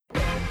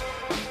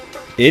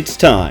It's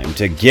time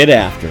to get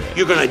after it.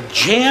 You're gonna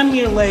jam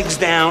your legs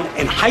down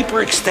and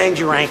hyperextend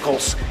your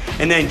ankles,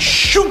 and then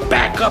shoot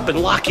back up and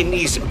lock your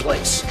knees in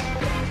place.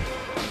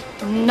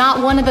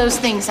 Not one of those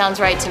things sounds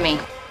right to me.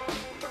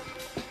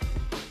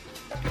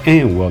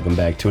 And welcome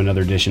back to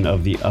another edition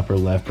of the Upper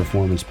Left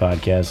Performance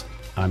Podcast.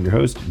 I'm your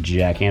host,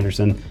 Jack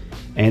Anderson,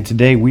 and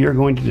today we are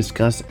going to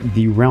discuss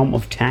the realm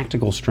of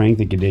tactical strength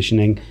and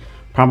conditioning,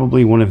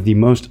 probably one of the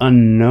most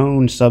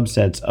unknown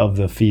subsets of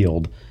the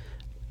field.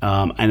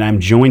 And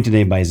I'm joined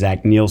today by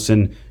Zach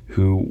Nielsen,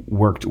 who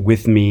worked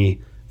with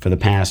me for the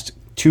past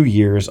 2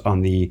 years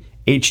on the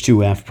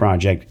H2F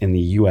project in the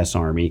U.S.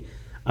 Army.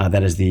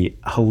 That is the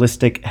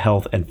Holistic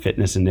Health and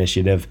Fitness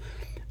Initiative.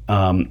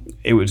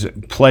 It was a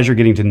pleasure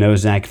getting to know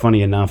Zach.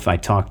 Funny enough, I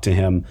talked to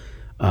him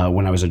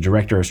when I was a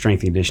director of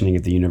strength and conditioning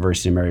at the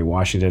University of Mary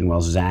Washington,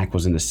 while Zach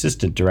was an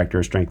assistant director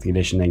of strength and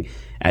conditioning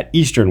at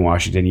Eastern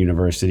Washington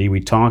University. We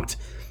talked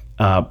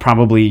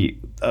probably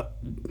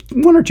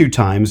 1 or 2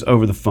 times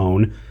over the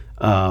phone,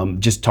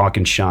 just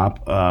talking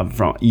shop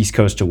from East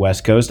Coast to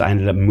West Coast. I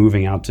ended up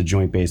moving out to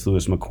Joint Base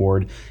Lewis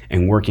McChord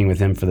and working with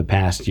him for the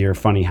past year.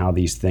 Funny how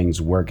these things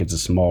work. It's a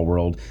small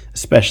world,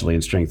 especially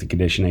in strength and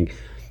conditioning.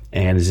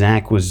 And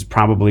Zach was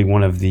probably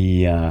one of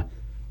the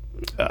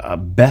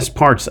best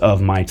parts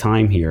of my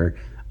time here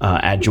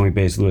at Joint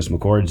Base Lewis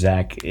McChord.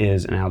 Zach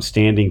is an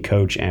outstanding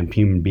coach and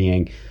human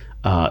being.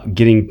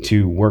 Getting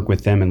to work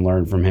with him and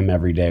learn from him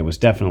every day was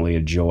definitely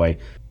a joy.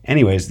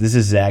 Anyways, this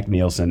is Zach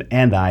Nielsen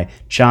and I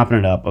chopping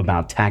it up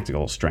about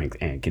tactical strength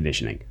and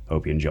conditioning.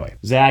 Hope you enjoy.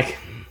 Zach.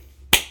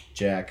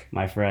 Jack.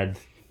 My friend,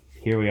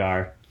 here we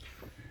are.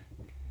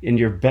 In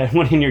your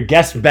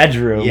guest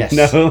bedroom, yes.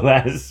 No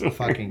less.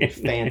 Fucking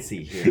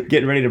fancy here.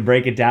 Getting ready to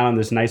break it down on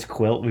this nice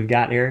quilt we've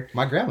got here.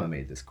 My grandma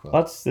made this quilt.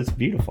 Well, it's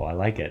beautiful. I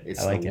like it.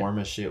 It's the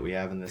warmest shit we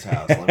have in this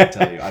house, let me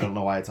tell you. I don't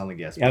know why it's on the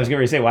guest bed. I was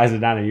going to say, why is it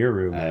not in your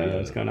room?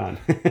 What's going on?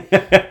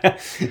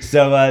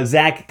 So,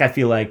 Zach, I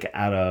feel like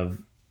out of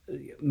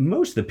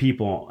most of the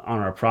people on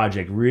our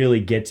project really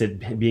gets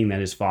it, being that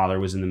his father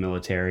was in the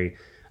military.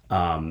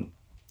 And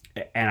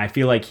I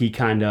feel like he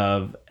kind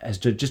of has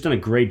just done a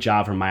great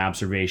job from my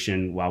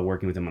observation while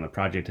working with him on the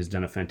project, has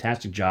done a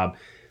fantastic job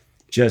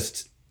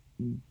just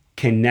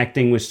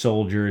connecting with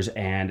soldiers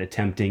and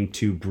attempting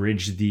to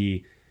bridge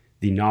the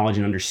knowledge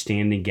and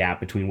understanding gap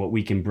between what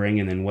we can bring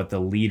and then what the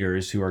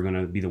leaders who are going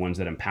to be the ones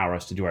that empower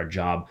us to do our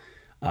job,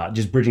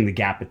 just bridging the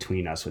gap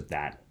between us with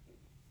that.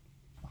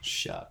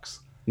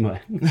 Shucks.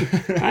 I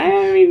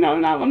mean, no,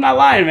 I'm not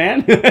lying,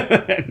 man.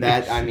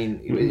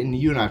 And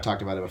you and I have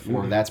talked about it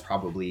before. That's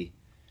probably...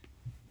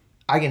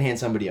 I can hand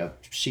somebody a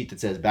sheet that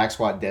says back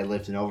squat,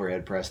 deadlift, and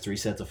overhead press, 3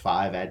 sets of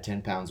 5, add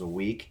 10 pounds a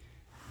week.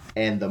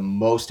 And the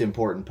most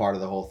important part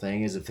of the whole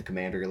thing is if the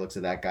commander looks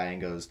at that guy and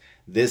goes,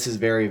 this is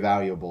very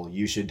valuable,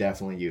 you should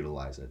definitely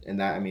utilize it. And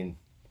that, I mean,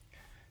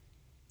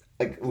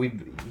 like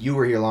you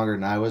were here longer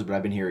than I was, but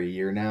I've been here a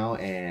year now,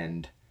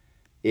 and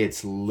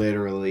it's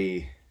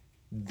literally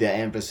the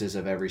emphasis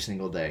of every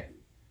single day.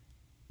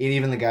 And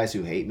even the guys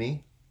who hate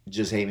me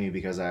just hate me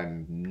because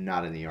I'm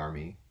not in the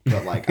Army.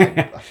 But like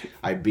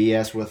I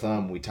BS with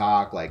them. We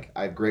talk. Like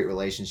I have great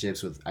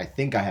relationships with. I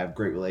think I have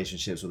great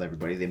relationships with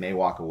everybody. They may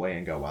walk away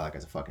and go, "Wow, that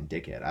guy's a fucking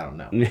dickhead." I don't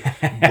know.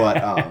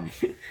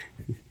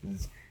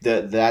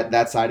 But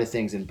that side of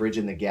things and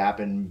bridging the gap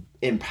and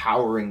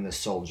empowering the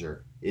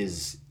soldier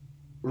is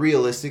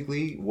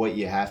realistically what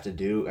you have to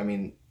do. I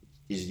mean,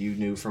 as you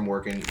knew from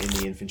working in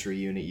the infantry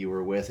unit you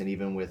were with, and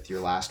even with your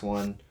last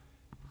one,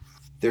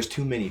 there's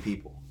too many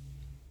people,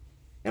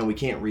 and we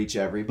can't reach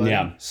everybody.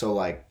 Yeah. So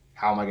like.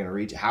 How am I going to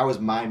reach? How is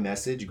my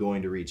message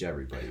going to reach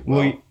everybody?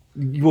 Well,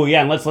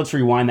 yeah, and let's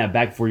rewind that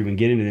back before you even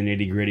get into the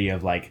nitty gritty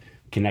of like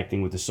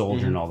connecting with the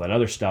soldier and all that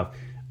other stuff.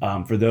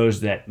 For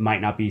those that might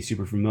not be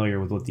super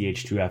familiar with what the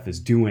H2F is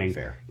doing,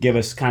 give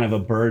us kind of a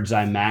bird's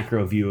eye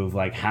macro view of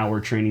like how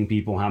we're training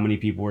people, how many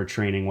people we're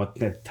training, what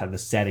the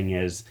setting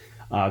is.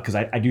 Because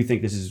I do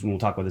think this is, when we'll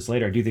talk about this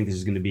later, I do think this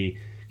is going to be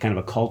kind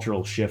of a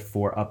cultural shift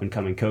for up and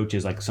coming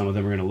coaches. Like some of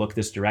them are going to look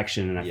this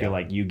direction, and I feel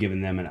like you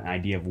giving them an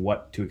idea of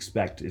what to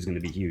expect is going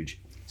to be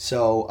huge.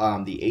 So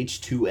the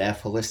H2F,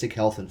 Holistic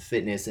Health and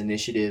Fitness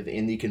Initiative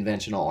in the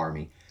conventional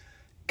Army,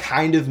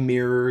 kind of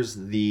mirrors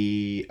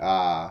the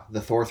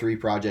Thor 3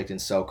 project in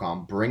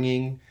SOCOM,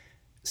 bringing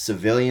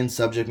civilian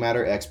subject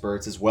matter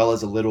experts as well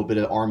as a little bit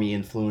of Army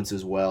influence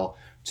as well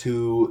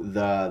to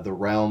the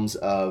realms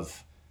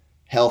of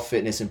health,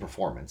 fitness, and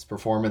performance.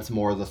 Performance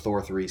more the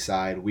Thor 3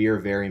 side. We are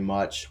very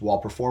much, while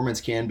performance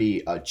can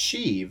be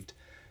achieved,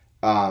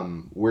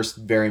 we're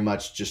very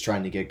much just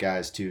trying to get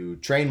guys to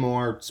train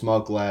more,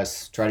 smoke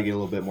less, try to get a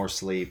little bit more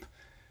sleep.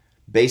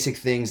 Basic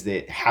things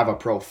that have a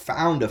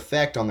profound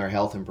effect on their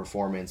health and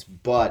performance,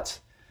 but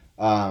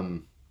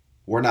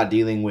we're not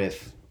dealing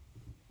with,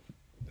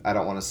 I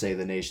don't want to say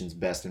the nation's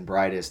best and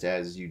brightest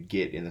as you'd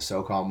get in the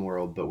SOCOM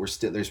world, but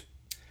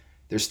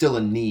there's still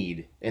a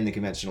need in the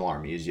conventional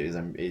Army, as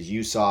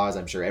you saw, as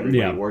I'm sure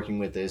everybody working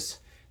with this.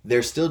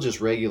 They're still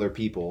just regular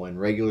people, and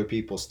regular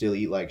people still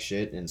eat like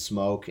shit and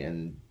smoke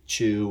and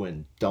chew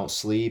and don't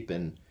sleep,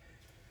 and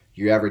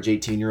your average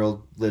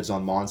 18-year-old lives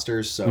on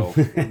Monsters. So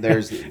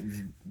there's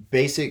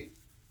basic.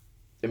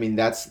 I mean,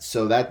 that's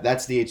the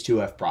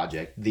H2F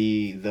project.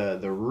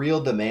 The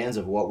real demands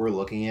of what we're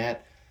looking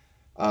at.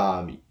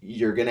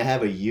 You're gonna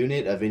have a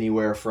unit of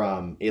anywhere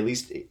from, at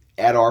least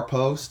at our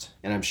post,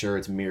 and I'm sure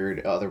it's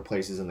mirrored other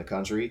places in the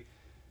country.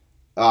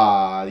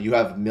 You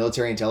have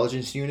military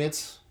intelligence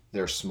units.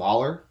 They're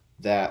smaller,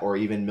 or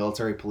even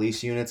military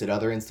police units at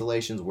other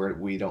installations where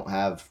we don't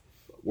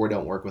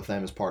work with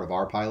them as part of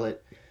our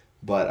pilot.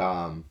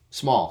 But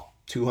small,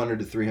 200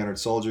 to 300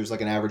 soldiers,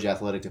 like an average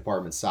athletic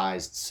department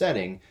sized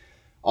setting,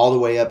 all the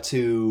way up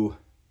to,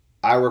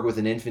 I work with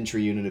an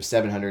infantry unit of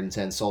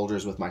 710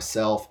 soldiers with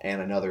myself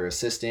and another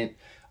assistant.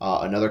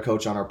 Another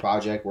coach on our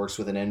project works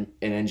with an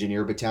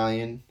engineer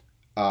battalion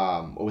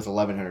with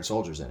 1,100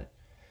 soldiers in it.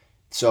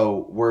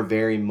 So we're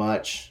very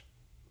much,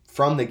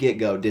 from the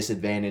get-go,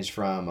 disadvantaged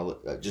from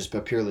just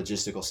a pure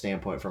logistical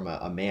standpoint from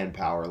a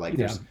manpower. Like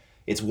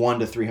it's 1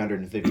 to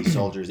 350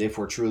 soldiers if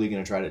we're truly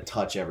going to try to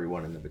touch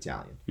everyone in the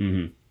battalion.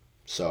 Mm-hmm.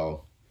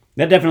 So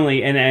that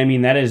definitely, and I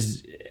mean, that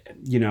is,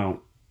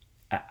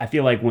 I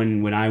feel like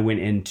when I went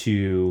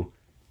into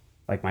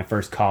like my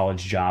first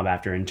college job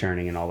after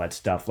interning and all that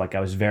stuff, like I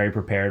was very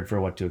prepared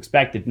for what to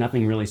expect.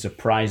 Nothing really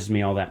surprised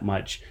me all that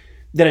much.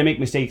 Did I make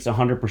mistakes?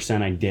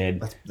 100% I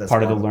did. That's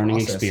part of the learning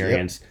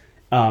experience.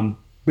 Yep.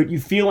 But you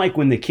feel like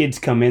when the kids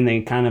come in,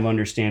 they kind of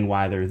understand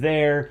why they're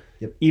there.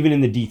 Yep. Even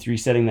in the D3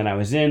 setting that I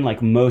was in,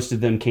 like most of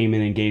them came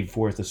in and gave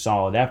forth a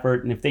solid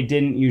effort. And if they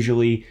didn't,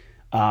 usually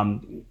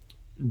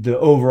the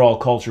overall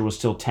culture was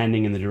still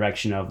tending in the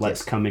direction of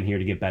let's come in here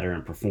to get better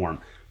and perform.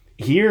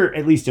 Here,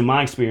 at least in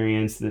my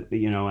experience, that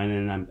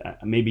and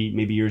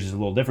maybe yours is a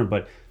little different,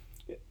 but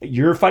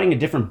you're fighting a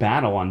different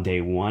battle on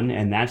day one,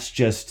 and that's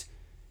just,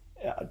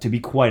 to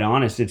be quite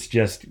honest, it's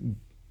just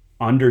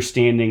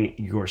understanding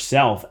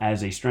yourself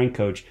as a strength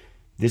coach.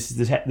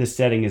 This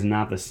setting is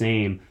not the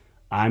same.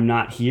 I'm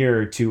not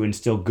here to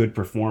instill good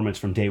performance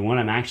from day one.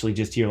 I'm actually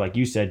just here, like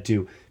you said,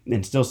 to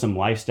instill some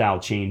lifestyle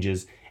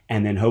changes,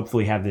 and then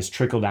hopefully have this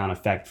trickle-down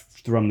effect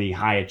from the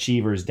high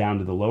achievers down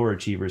to the lower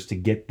achievers to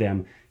get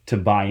them to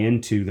buy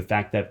into the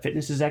fact that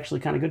fitness is actually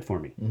kind of good for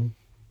me. Mm-hmm.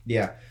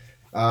 Yeah.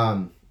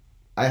 I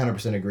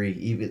 100% agree.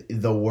 Even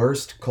the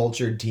worst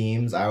cultured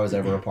teams I was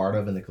ever a part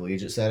of in the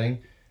collegiate setting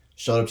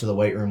showed up to the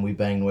weight room, we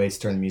banged weights,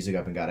 turned the music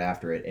up, and got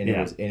after it. And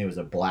it was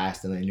a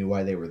blast, and they knew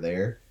why they were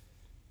there.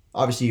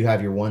 Obviously, you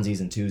have your onesies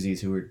and twosies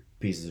who are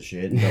pieces of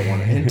shit and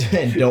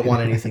don't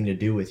want anything to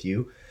do with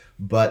you.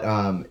 But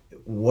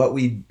what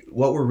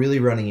we're really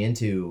running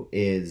into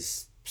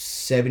is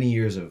 70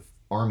 years of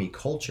Army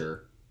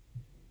culture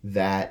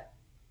that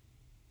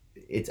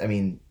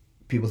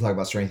people talk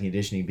about strength and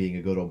conditioning being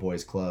a good old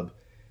boys club.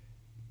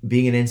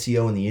 Being an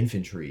NCO in the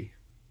infantry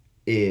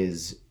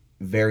is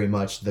very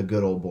much the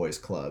good old boys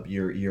club.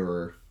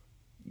 You're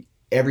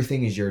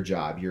everything is your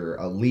job. You're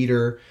a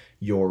leader.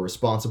 You're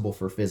responsible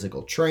for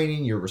physical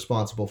training. You're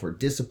responsible for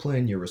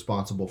discipline. You're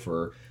responsible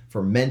for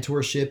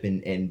mentorship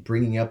and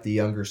bringing up the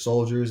younger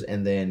soldiers.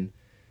 And then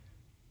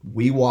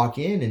we walk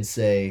in and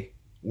say,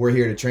 we're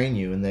here to train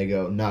you. And they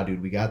go, nah,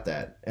 dude, we got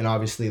that. And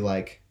obviously,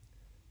 like,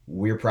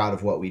 we're proud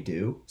of what we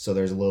do. So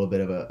there's a little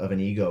bit of an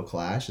ego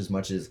clash. As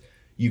much as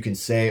you can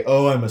say,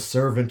 oh, I'm a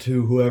servant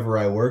to whoever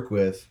I work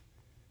with,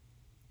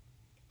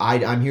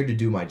 I'm here to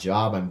do my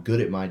job. I'm good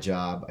at my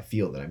job. I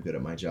feel that I'm good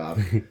at my job.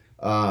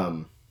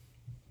 And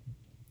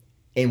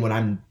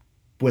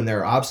when there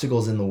are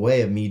obstacles in the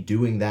way of me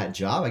doing that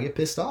job, I get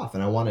pissed off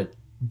and I want to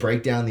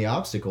break down the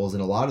obstacles.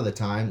 And a lot of the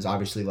times,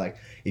 obviously, like,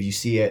 if you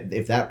see it,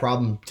 if that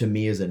problem to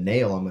me is a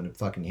nail, I'm going to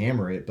fucking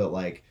hammer it. But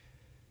like,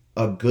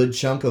 a good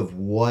chunk of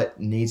what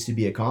needs to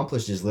be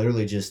accomplished is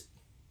literally just,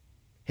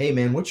 hey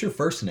man, what's your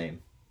first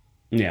name?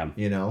 Yeah.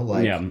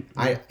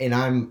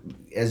 I'm,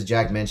 as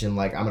Jack mentioned,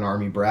 like, I'm an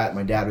Army brat.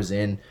 My dad was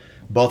in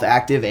both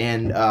active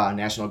and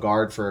National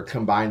Guard for a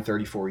combined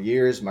 34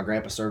 years. My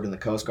grandpa served in the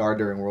Coast Guard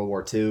during World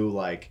War II.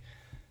 Like,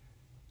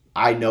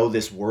 I know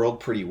this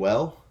world pretty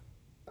well.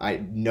 I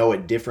know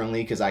it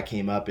differently because I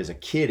came up as a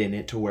kid in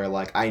it, to where,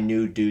 like, I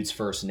knew dudes'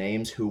 first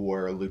names who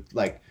were,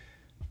 like,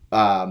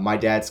 my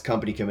dad's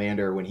company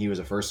commander when he was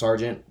a first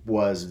sergeant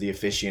was the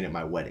officiant at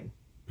my wedding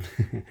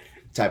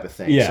type of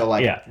thing. Yeah, so,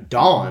 like,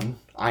 Don,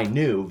 I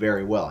knew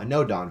very well. I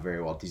know Don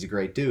very well. He's a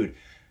great dude.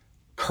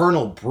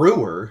 Colonel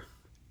Brewer,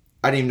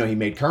 I didn't even know he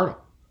made colonel.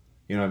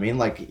 You know what I mean?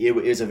 Like, it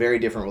is a very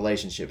different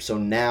relationship. So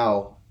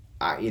now,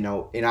 I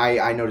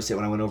noticed it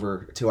when I went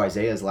over to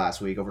Isaiah's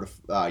last week, over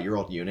to your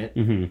old unit,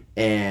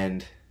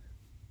 and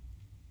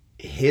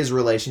his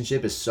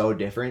relationship is so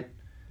different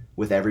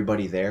with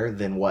everybody there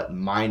than what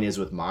mine is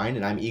with mine,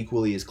 and I'm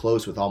equally as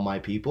close with all my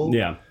people.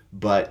 Yeah.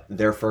 But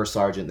their first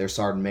sergeant, their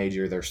sergeant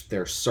major,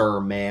 their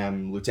sir,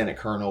 ma'am, lieutenant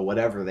colonel,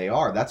 whatever they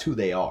are, that's who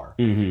they are.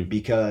 Mm-hmm.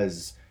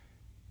 Because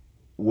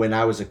when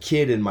I was a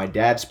kid and my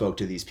dad spoke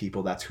to these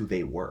people, that's who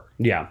they were.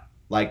 Yeah.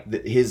 Like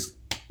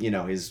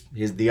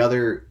the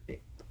other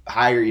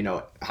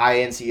higher, high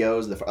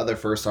NCOs, the other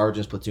first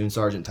sergeants, platoon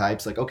sergeant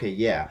types, like, okay,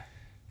 yeah,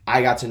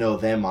 I got to know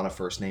them on a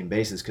first name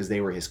basis because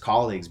they were his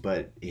colleagues,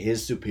 but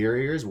his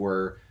superiors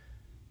were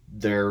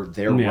their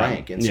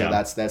rank. And so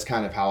that's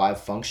kind of how I've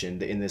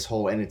functioned in this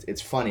whole, and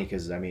it's funny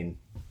because I mean,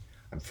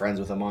 I'm friends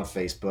with them on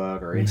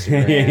Facebook or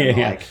Instagram,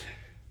 like,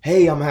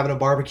 hey, I'm having a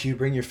barbecue,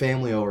 bring your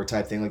family over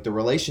type thing. Like the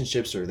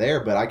relationships are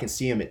there, but I can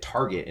see them at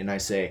Target and I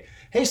say,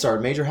 hey,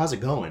 Sergeant Major, how's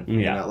it going?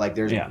 You know, like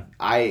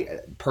I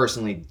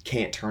personally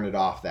can't turn it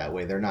off that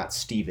way. They're not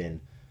Steven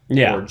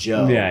or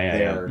Joe.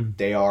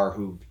 They are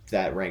who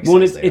that ranks.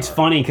 Well, it's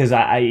funny because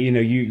I you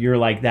know, you're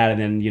like that, and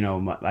then, you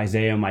know,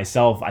 Isaiah and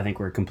myself, I think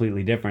we're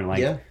completely different.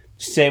 Like,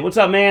 say, what's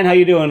up, man? How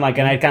you doing? Like,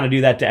 and I kind of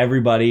do that to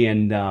everybody,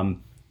 and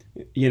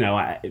you know,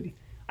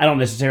 I don't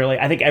necessarily.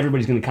 I think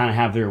everybody's going to kind of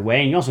have their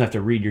way, and you also have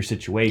to read your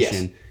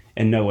situation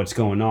and know what's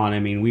going on. I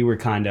mean, we were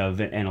kind of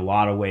in a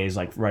lot of ways,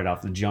 like right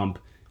off the jump,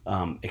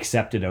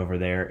 accepted over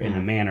there in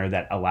a manner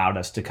that allowed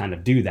us to kind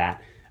of do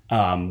that.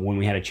 When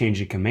we had a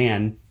change of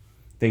command,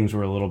 things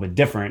were a little bit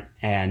different,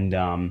 and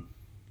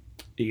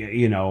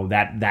you know,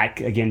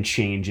 that again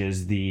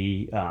changes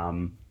the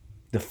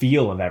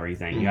feel of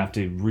everything. You have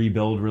to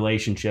rebuild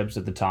relationships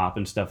at the top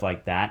and stuff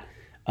like that.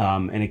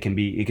 And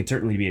it could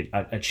certainly be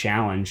a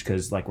challenge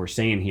because, like we're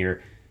saying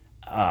here,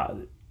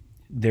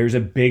 there's a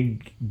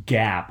big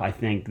gap. I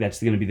think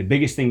that's going to be the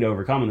biggest thing to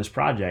overcome in this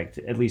project,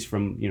 at least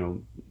from, you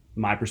know,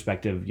 my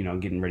perspective, you know,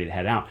 getting ready to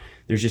head out.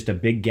 There's just a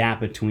big gap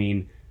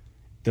between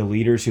the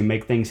leaders who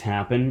make things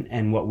happen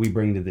and what we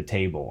bring to the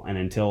table. And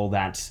until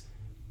and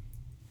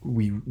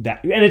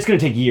it's going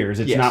to take years.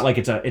 It's not like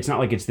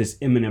it's this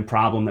imminent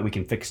problem that we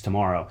can fix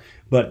tomorrow.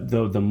 But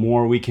the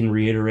more we can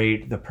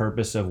reiterate the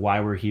purpose of why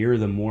we're here,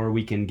 the more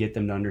we can get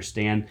them to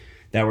understand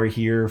that we're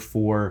here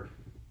for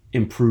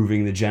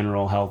improving the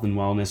general health and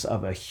wellness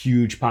of a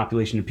huge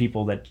population of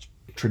people that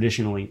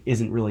traditionally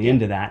isn't really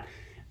into that.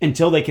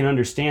 Until they can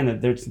understand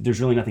that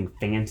there's really nothing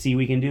fancy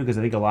we can do, because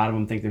I think a lot of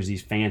them think there's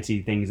these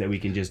fancy things that we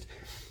can just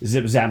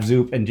zip, zap,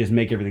 zoop and just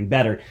make everything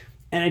better.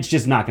 And it's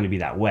just not going to be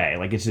that way.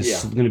 Like, it's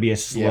just going to be a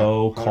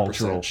slow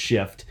cultural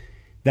shift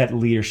that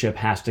leadership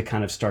has to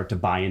kind of start to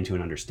buy into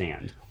and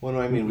understand. Well,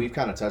 I mean, we've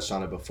kind of touched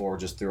on it before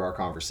just through our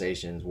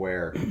conversations,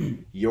 where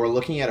you're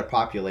looking at a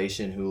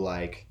population who,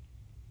 like,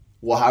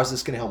 well, how's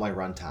this going to help my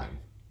runtime?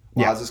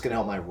 Well, how's this going to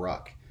help my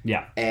ruck?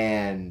 Yeah.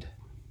 And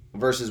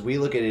versus we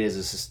look at it as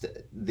a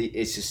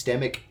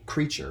systemic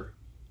creature.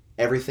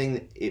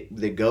 Everything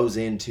that goes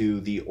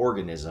into the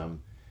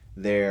organism,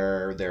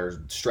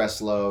 their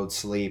stress load,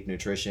 sleep,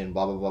 nutrition,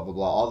 blah, blah, blah, blah,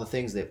 blah, all the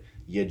things that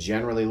you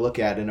generally look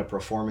at in a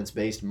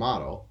performance-based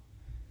model,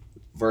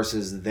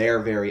 versus they're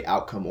very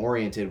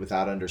outcome-oriented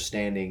without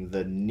understanding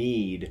the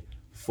need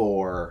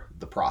for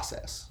the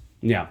process.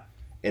 Yeah.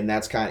 And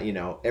that's kind of, you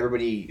know,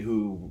 everybody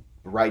who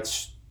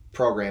writes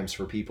programs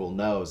for people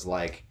knows,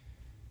 like,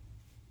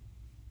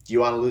 do you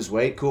want to lose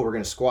weight? Cool, we're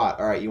going to squat.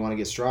 All right, you want to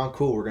get strong?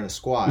 Cool, we're going to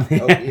squat.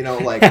 Oh, you know,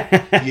 like,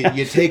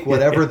 you take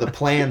whatever the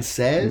plan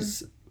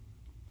says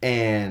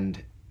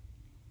and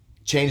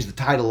change the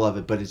title of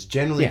it, but it's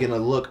generally going to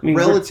look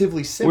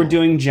relatively similar. We're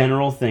doing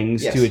general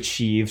things to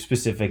achieve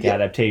specific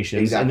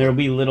adaptations, and there will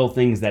be little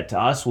things that to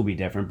us will be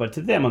different, but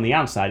to them on the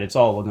outside, it's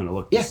all going to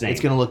look the same. It's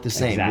going to look the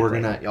same. Exactly.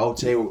 We're going to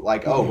say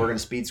like, we're going to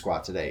speed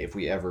squat today if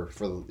we ever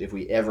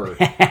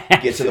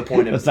get to the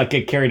point of let's not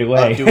get carried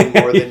away. Of doing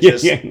more than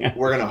just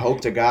we're going to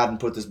hope to God and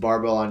put this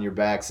barbell on your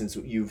back, since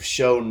you've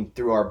shown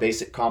through our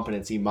basic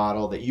competency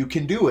model that you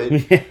can do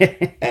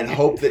it, and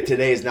hope that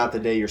today is not the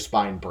day your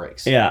spine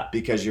breaks. Yeah,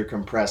 because you're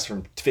compressed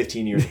from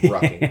 15 years of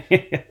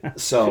rucking.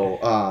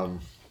 So,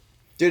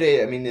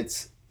 dude, I mean,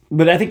 it's.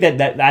 But I think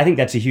I think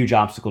that's a huge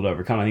obstacle to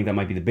overcome. I think that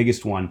might be the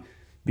biggest one,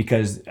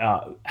 because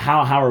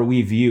how are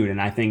we viewed?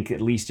 And I think,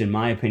 at least in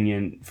my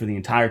opinion, for the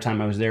entire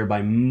time I was there,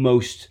 by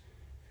most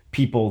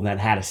people that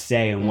had a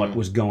say in what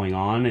was going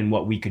on and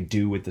what we could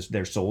do with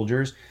their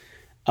soldiers,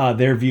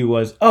 their view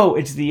was, oh,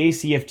 it's the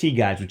ACFT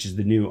guys, which is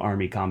the new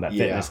Army Combat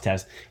Fitness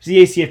Test. It's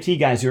the ACFT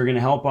guys who are going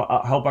to help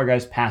our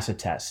guys pass a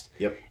test.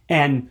 Yep.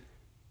 And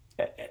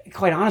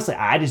quite honestly,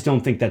 I just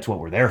don't think that's what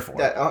we're there for.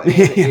 And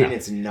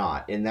it's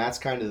not. And that's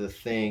kind of the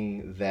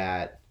thing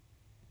that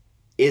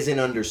isn't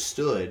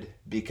understood,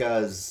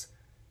 because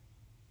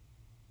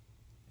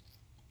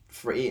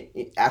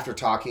after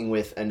talking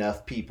with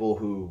enough people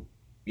who,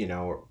 you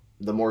know,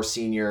 the more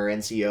senior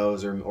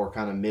NCOs or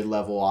kind of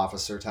mid-level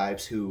officer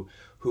types who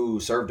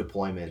served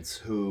deployments,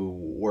 who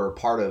were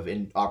part of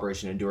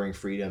Operation Enduring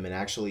Freedom and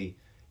actually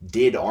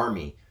did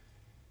Army,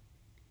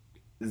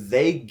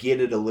 they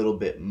get it a little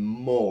bit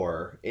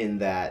more in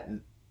that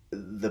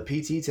the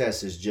PT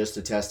test is just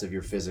a test of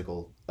your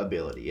physical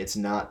ability. It's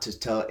not to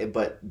tell,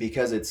 but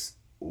because it's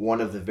one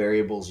of the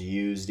variables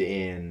used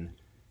in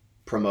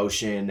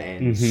promotion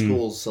and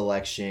school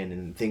selection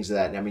and things of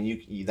that. I mean,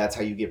 you that's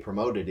how you get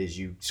promoted, is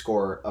you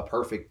score a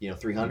perfect,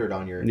 300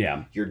 on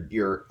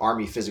your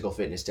Army physical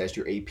fitness test,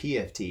 your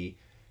APFT,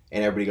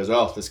 and everybody goes,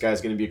 oh, this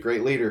guy's going to be a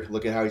great leader.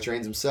 Look at how he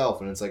trains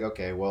himself. And it's like,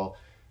 okay, well,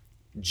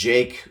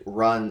 Jake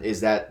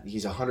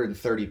he's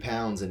 130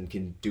 pounds and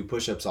can do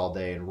push-ups all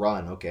day and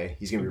run. Okay,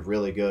 he's gonna be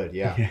really good.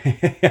 Yeah.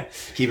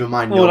 Keep in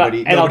mind,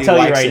 nobody I'll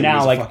tell you right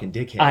now, like, fucking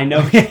dickhead. I know.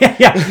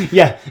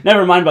 yeah.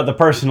 Never mind about the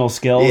personal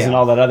skills and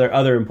all that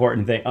other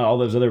important thing, all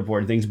those other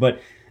important things.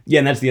 But Yeah,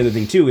 and that's the other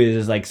thing too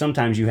is like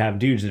sometimes you have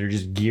dudes that are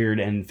just geared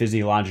and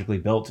physiologically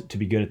built to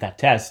be good at that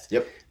test.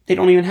 Yep. They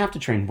don't even have to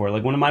train for it.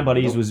 Like one of my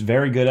buddies was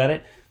very good at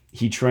it.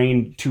 He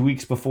trained 2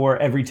 weeks before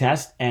every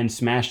test and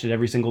smashed it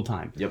every single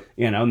time. Yep.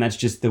 And that's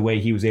just the way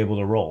he was able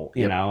to roll.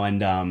 You Yep. know,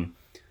 and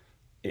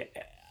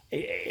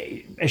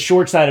as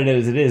short-sighted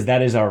as it is,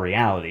 that is our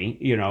reality.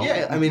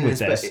 Yeah, I mean, with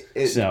this.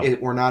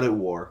 we're not at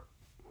war.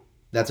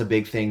 That's a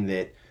big thing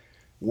that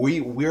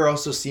we're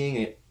also seeing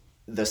it,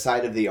 the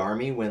side of the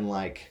Army when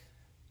like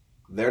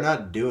they're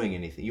not doing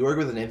anything. You work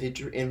with an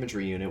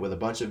infantry unit with a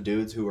bunch of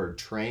dudes who are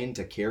trained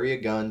to carry a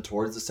gun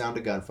towards the sound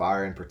of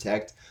gunfire and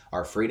protect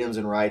our freedoms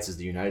and rights as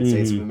the United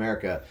States of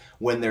America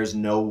when there's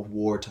no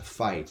war to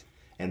fight.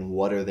 And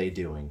what are they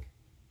doing?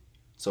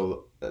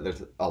 So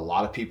there's a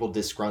lot of people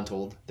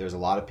disgruntled. There's a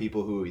lot of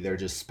people who they're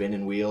just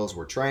spinning wheels.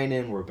 We're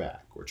training, we're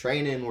back. We're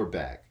training, we're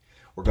back.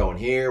 We're going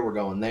here, we're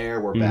going there,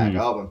 we're back.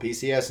 Oh, I'm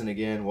PCSing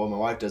again. Well, my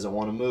wife doesn't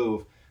want to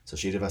move, so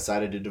she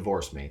decided to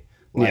divorce me.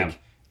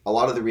 A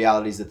lot of the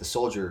realities that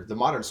the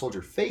modern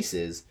soldier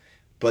faces,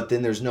 but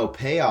then there's no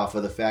payoff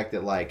of the fact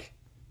that like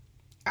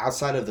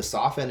outside of the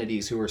soft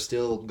entities who are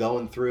still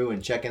going through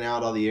and checking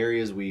out all the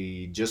areas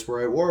we just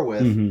were at war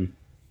with,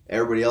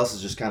 everybody else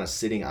is just kind of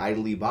sitting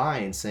idly by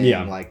and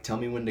saying like, tell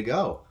me when to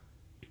go.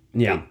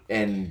 Yeah.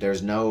 And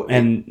there's no...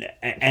 And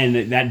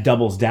that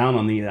doubles down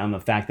on the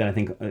fact that I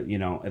think,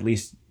 at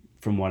least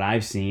from what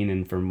I've seen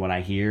and from what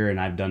I hear, and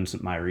I've done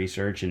my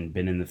research and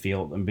been in the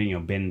field and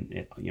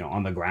been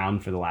on the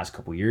ground for the last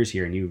couple of years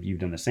here, and you've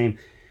done the same.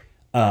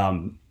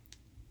 The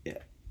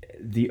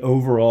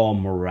overall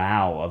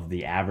morale of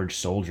the average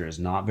soldier is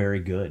not very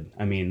good.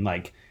 I mean,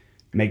 like,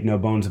 make no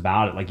bones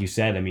about it. Like you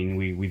said, I mean,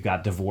 we've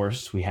got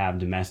divorce, we have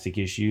domestic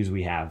issues,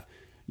 we have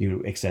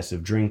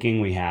excessive drinking,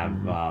 we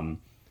have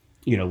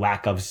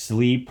lack of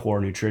sleep,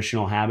 poor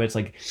nutritional habits,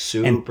 like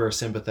super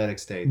sympathetic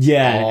states.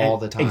 Yeah, all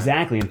the time.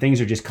 Exactly, and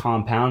things are just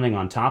compounding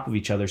on top of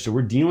each other. So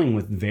we're dealing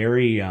with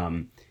very.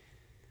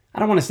 I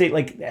don't want to say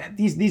like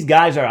these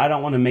guys are. I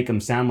don't want to make them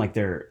sound like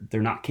they're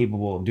not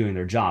capable of doing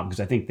their job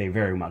because I think they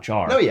very much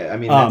are. No, yeah, I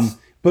mean,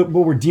 but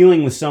we're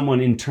dealing with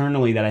someone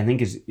internally that I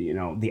think is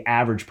the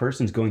average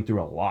person's going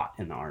through a lot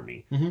in the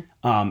Army,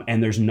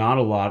 and there's not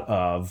a lot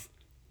of.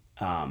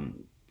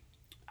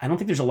 I don't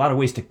think there's a lot of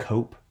ways to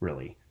cope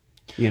really.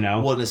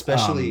 Well, and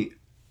especially,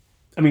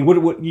 I mean,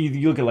 what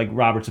you look at like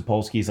Robert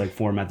Sapolsky's like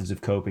 4 methods of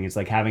coping. It's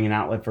like having an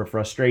outlet for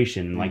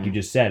frustration. Like you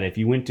just said, if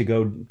you went to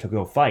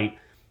go fight,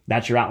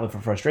 that's your outlet for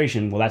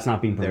frustration. Well, that's not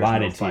being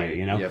provided to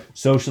you. Yep.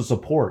 Social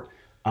support.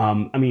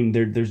 I mean,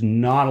 there's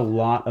not a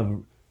lot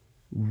of.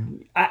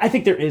 I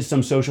think there is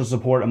some social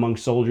support among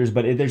soldiers,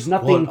 but there's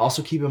nothing. Well, and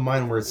also keep in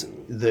mind where it's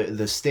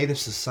the state of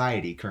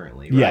society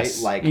currently, right?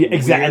 Yes. Like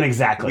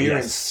exactly. We're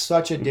in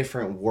such a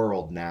different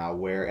world now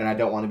where, and I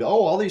don't want to be,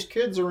 all these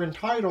kids are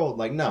entitled.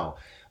 Like, no,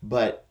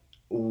 but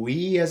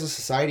we as a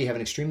society have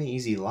an extremely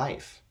easy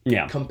life.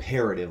 Yeah.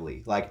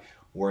 Comparatively, like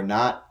we're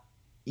not.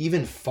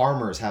 Even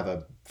farmers have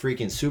a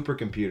freaking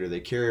supercomputer they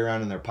carry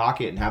around in their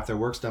pocket, and half their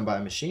work's done by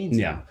machines.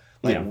 Yeah. Now.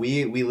 Like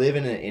we live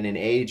in an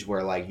age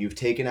where like you've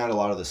taken out a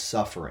lot of the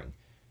suffering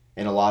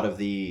and a lot of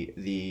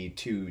the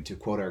to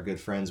quote our good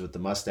friends with the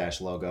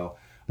mustache logo,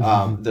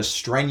 the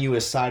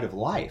strenuous side of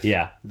life.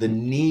 Yeah. The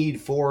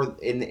need for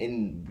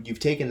and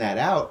you've taken that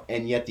out,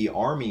 and yet the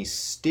Army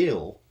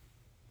still,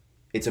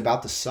 it's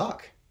about the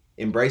suck.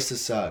 Embrace the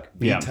suck.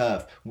 Be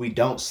tough. We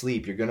don't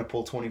sleep. You're gonna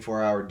pull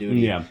 24-hour duty.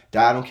 Yeah.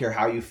 I don't care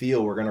how you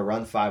feel. We're gonna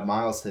run 5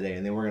 miles today,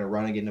 and then we're gonna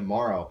run again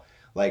tomorrow.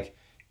 Like,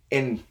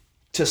 and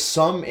to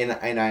some, and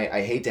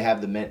I hate to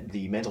have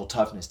the mental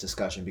toughness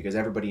discussion because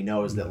everybody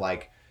knows that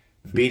like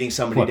beating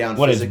somebody down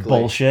physically.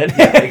 What is bullshit?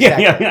 Yeah,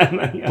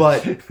 exactly.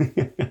 But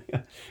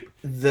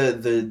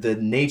the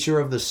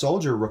nature of the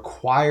soldier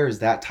requires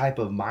that type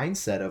of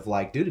mindset of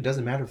like, dude, it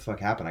doesn't matter what the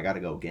fuck happened. I got to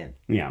go again.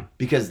 Yeah.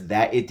 Because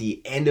that at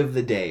the end of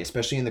the day,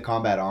 especially in the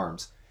combat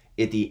arms,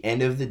 at the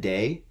end of the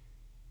day,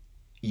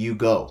 you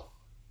go.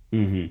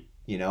 Mm-hmm.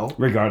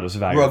 Regardless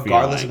of how you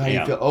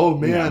feel. Oh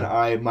man,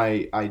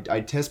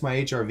 I test my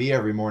HRV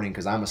every morning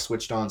because I'm a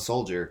switched on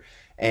soldier,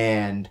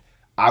 and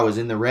I was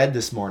in the red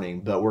this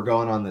morning, but we're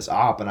going on this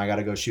op, and I got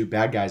to go shoot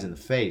bad guys in the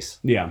face.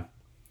 Yeah,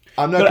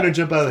 I'm not going to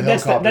jump out of the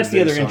helicopter. That's the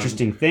other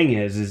interesting thing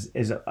is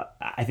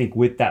I think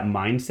with that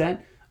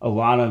mindset, a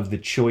lot of the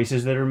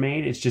choices that are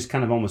made, it's just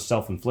kind of almost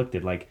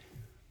self-inflicted. Like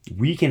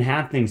we can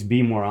have things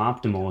be more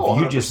optimal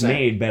if you just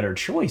made better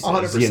choices.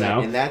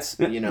 100%, and that's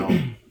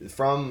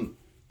from.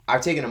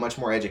 I've taken a much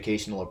more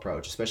educational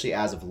approach, especially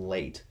as of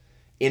late,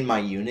 in my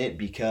unit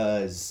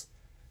because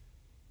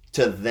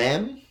to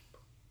them,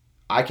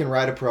 I can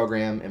write a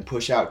program and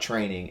push out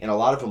training, and a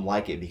lot of them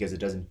like it because it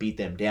doesn't beat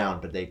them down,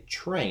 but they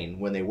train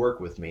when they work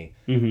with me.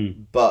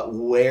 Mm-hmm. But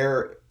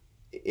where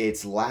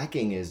it's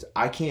lacking is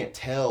I can't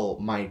tell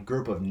my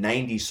group of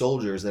 90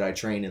 soldiers that I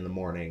train in the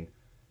morning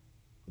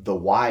the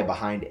why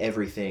behind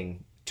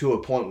everything to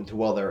a point to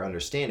well they're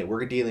understand it.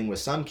 We're dealing with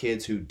some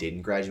kids who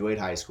didn't graduate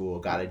high school,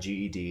 got a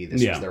GED.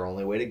 This was their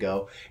only way to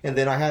go. And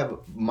then I have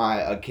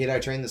a kid I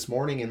trained this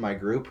morning in my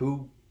group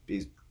who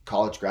is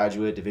college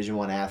graduate, Division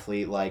I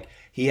athlete. Like,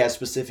 he has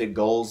specific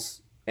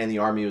goals, and the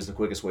Army was the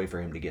quickest way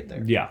for him to get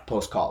there. Yeah.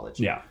 Post college.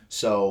 Yeah.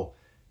 So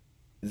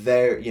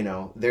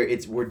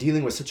we're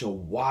dealing with such a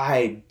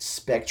wide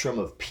spectrum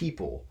of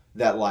people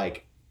that,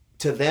 like,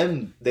 to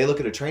them, they look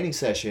at a training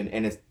session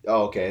and it's,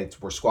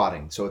 we're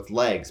squatting, so it's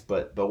legs,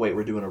 but wait,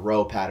 we're doing a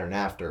row pattern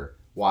after.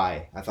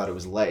 Why? I thought it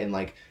was leg, and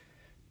like.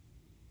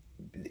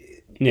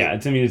 Yeah,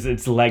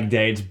 it's leg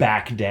day, it's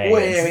back day.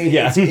 Well,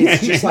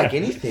 it's just like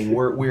anything.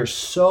 We're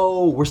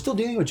still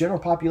dealing with general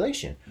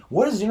population.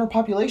 What does general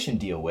population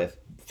deal with?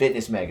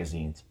 Fitness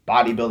magazines,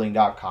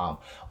 bodybuilding.com.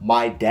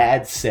 My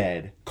dad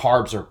said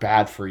carbs are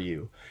bad for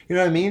you. You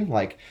know what I mean?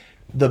 Like,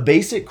 the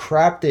basic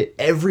crap that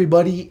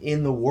everybody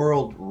in the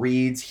world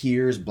reads,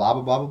 hears, blah,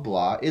 blah, blah, blah,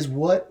 blah, is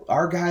what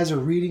our guys are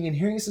reading and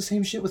hearing. It's the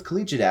same shit with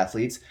collegiate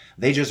athletes.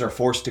 They just are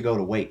forced to go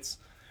to weights.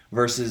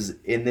 Versus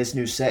in this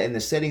new in the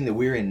setting that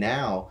we're in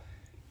now,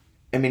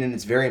 I mean, and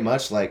it's very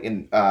much like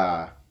in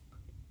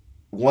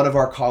one of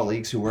our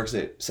colleagues who works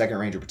at 2nd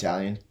Ranger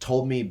Battalion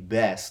told me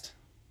best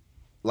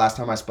last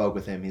time I spoke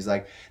with him. He's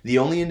like, the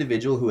only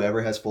individual who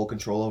ever has full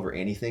control over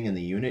anything in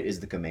the unit is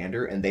the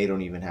commander, and they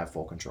don't even have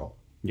full control.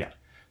 Yeah.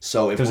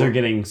 So because they're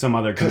getting some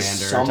other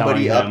commander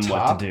telling them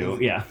what to do.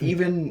 Yeah.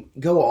 Even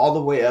go all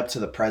the way up to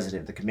the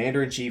president, the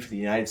commander-in-chief of the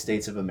United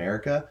States of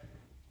America,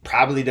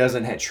 probably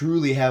doesn't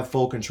truly have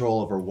full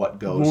control over what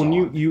goes on.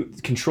 You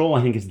control,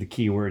 I think, is the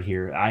key word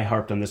here. I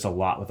harped on this a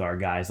lot with our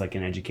guys, like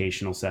in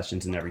educational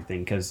sessions and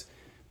everything, because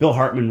Bill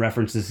Hartman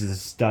references a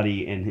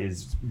study in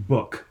his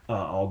book,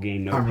 All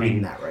Gain, No Pain. I'm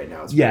reading that right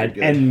now. It's very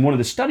good. And one of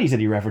the studies that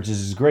he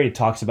references is great. It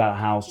talks about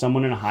how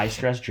someone in a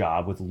high-stress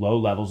job with low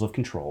levels of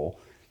control,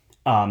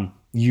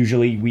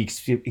 usually we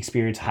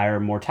experience higher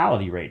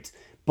mortality rates.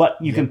 But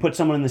you can put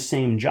someone in the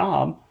same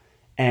job,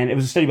 and it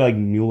was a study by like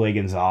Muley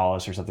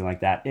Gonzalez or something like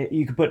that.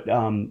 You could put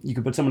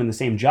someone in the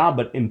same job,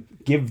 but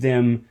give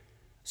them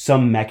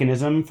some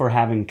mechanism for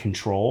having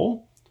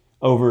control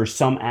over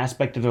some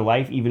aspect of their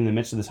life, even in the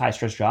midst of this high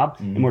stress job,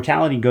 and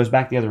mortality goes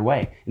back the other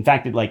way. In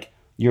fact,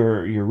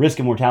 your risk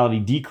of mortality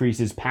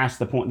decreases past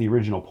the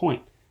original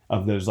point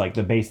of those, like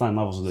the baseline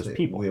levels of those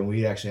people.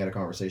 We actually had a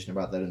conversation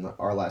about that in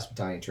our last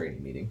battalion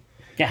training meeting.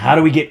 Yeah, how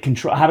do we get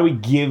control? How do we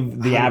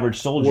give the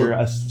average soldier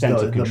a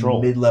sense of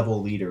control? The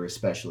mid-level leader,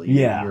 especially.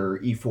 Yeah. Your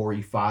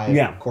E4,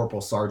 E5, corporal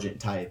sergeant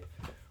type.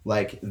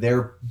 Like,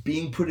 they're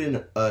being put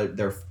in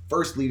their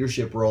first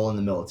leadership role in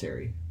the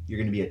military. You're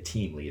going to be a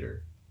team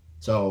leader.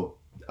 So,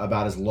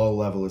 about as low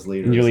level as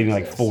leader. And you're leading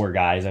like 4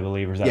 guys, I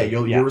believe, or something.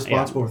 Yeah, you're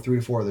responsible for 3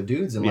 to 4 other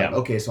dudes. And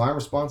okay, so I'm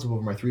responsible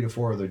for my 3 to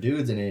 4 other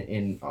dudes. And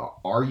in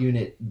our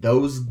unit,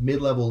 those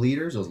mid-level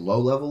leaders, those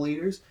low-level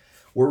leaders,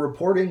 we're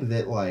reporting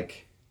that,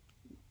 like,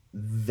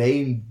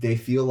 they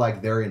feel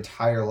like their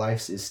entire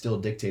life is still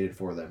dictated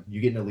for them. You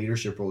get in a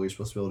leadership role, you're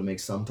supposed to be able to make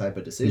some type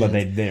of decision.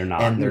 But they're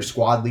not. And their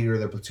squad leader,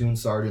 their platoon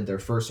sergeant, their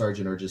first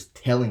sergeant are just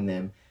telling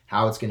them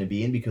how it's going to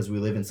be. And because we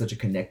live in such a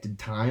connected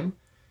time,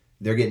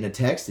 they're getting a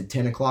text at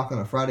 10 o'clock on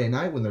a Friday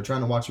night when they're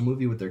trying to watch a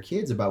movie with their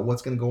kids about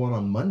what's going to go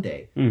on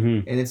Monday.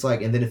 Mm-hmm. And it's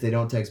like, and then if they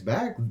don't text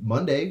back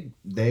Monday,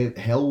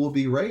 hell will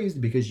be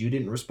raised because you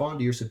didn't respond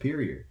to your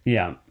superior.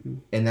 Yeah.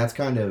 And that's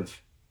kind of,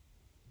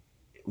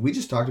 we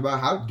just talked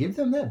about how give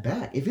them that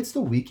back. If it's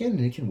the weekend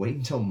and it can wait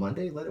until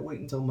Monday, let it wait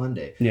until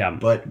Monday. Yeah.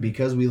 But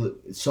because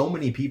so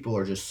many people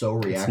are just so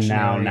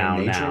reactionary in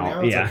nature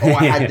now. It's yeah.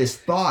 like, I had this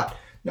thought.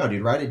 No,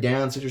 dude, write it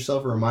down. Set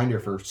yourself a reminder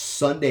for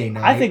Sunday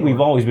night. I think we've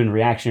always been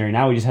reactionary.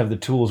 Now we just have the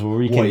tools where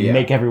we can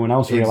make everyone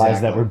else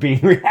realize that we're being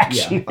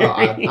reactionary.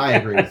 Yeah, I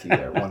agree with you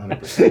there,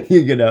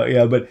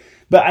 100%.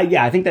 But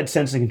I think that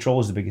sense of control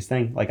is the biggest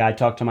thing. Like, I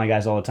talk to my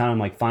guys all the time. I'm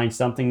like, find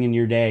something in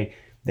your day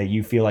that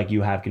you feel like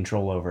you have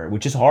control over,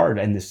 which is hard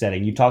in this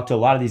setting. You talk to a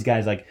lot of these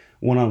guys like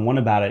one-on-one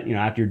about it,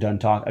 after you're done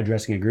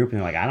addressing a group, and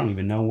they're like, I don't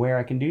even know where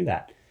I can do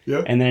that.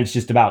 Yeah. And then it's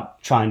just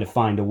about trying to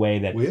find a way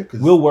that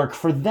will work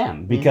for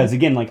them. Because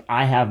again, like,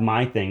 I have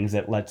my things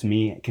that lets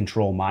me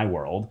control my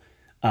world.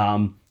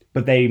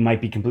 But they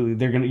might be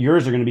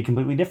yours are going to be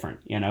completely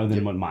different,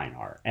 than what mine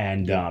are.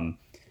 And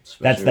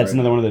that's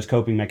another one of those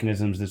coping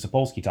mechanisms that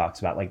Sapolsky talks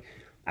about. Like,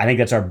 I think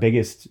that's our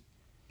biggest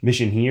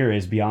mission here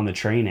is beyond the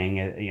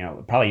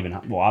training, probably even,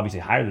 obviously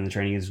higher than the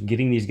training, is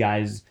getting these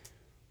guys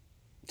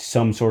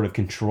some sort of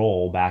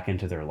control back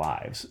into their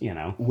lives,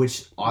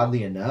 Which,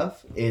 oddly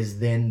enough, is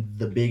then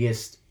the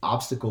biggest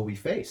obstacle we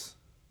face.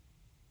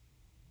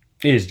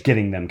 Is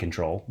getting them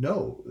control.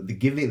 No,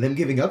 them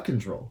giving up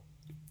control.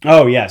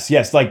 Oh, yes.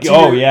 Like, to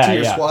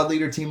your squad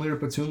leader, team leader,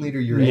 platoon leader,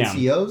 your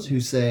NCOs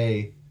who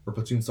say, or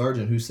platoon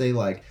sergeant, who say,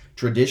 like,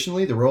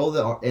 traditionally the role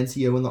of the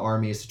NCO in the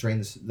Army is to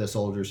train the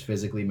soldiers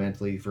physically,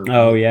 mentally for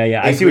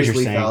I see what you're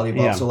saying.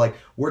 Yeah. So, like,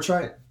 we're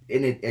trying,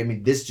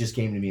 and this just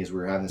came to me as we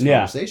were having this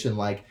conversation,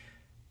 like,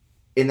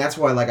 and that's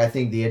why, like, I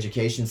think the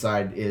education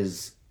side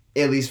is,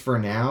 at least for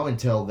now,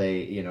 until they,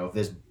 if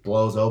this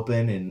blows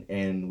open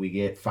and we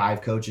get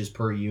 5 coaches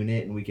per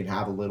unit and we can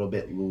have a little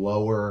bit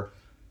lower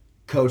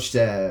coach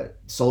to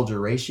soldier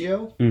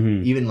ratio,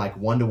 even like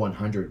 1 to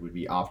 100 would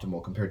be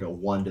optimal compared to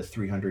 1 to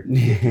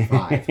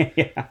 355.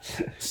 Yeah.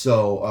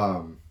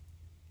 So,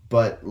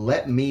 but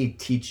let me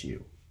teach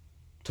you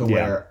to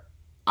where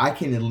I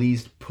can at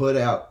least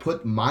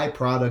put my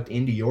product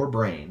into your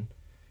brain.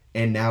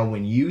 And now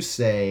when you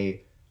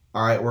say,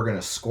 all right, we're going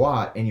to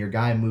squat, and your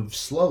guy moves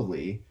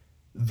slowly,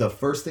 the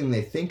first thing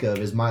they think of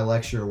is my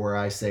lecture where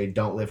I say,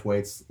 don't lift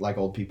weights like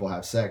old people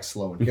have sex,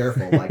 slow and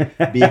careful.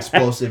 Like, be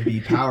explosive, be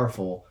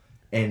powerful,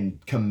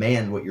 and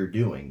command what you're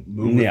doing.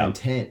 Move with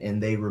intent,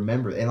 and they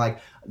remember. And,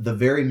 like, the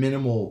very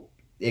minimal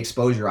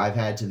exposure I've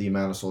had to the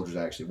amount of soldiers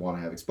I actually want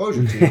to have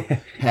exposure to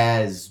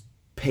has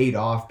paid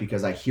off,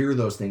 because I hear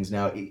those things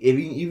now.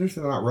 Even if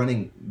they're not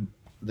running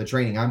the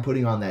training I'm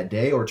putting on that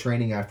day or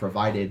training I've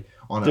provided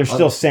on they're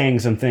still saying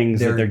some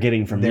things that they're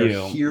getting from you.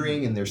 They're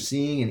hearing and they're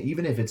seeing, and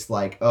even if it's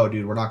like, oh,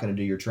 dude, we're not going to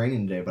do your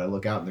training today, but I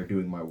look out and they're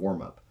doing my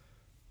warm-up.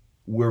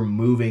 We're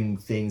moving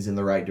things in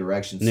the right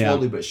direction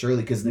slowly but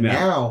surely, because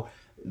now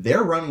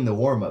they're running the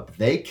warm-up.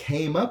 They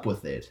came up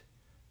with it,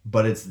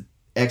 but it's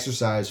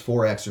exercise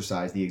for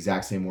exercise, the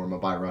exact same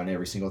warm-up I run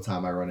every single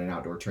time I run an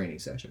outdoor training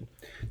session.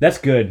 That's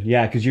good,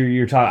 yeah, because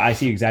you're talking. I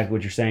see exactly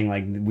what you're saying.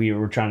 Like, we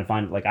were trying to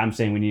find, like, I'm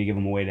saying we need to give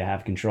them a way to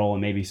have control,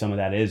 and maybe some of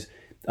that is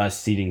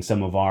us ceding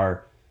some of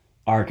our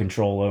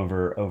control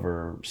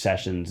over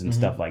sessions and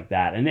stuff like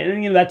that. And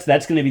you know,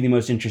 that's going to be the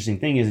most interesting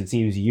thing. Is it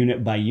seems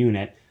unit by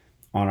unit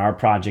on our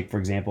project, for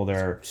example,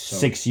 there are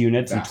 6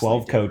 units and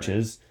 12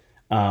 coaches.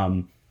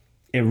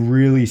 It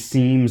really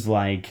seems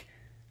like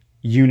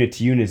unit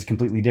to unit is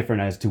completely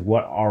different as to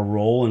what our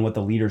role and what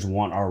the leaders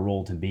want our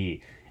role to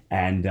be.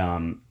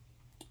 And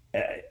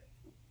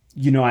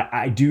you know,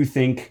 I do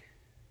think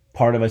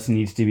part of us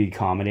needs to be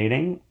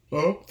accommodating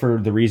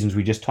for the reasons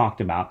we just talked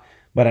about.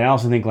 But I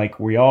also think, like,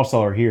 we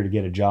also are here to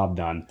get a job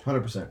done.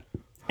 100%.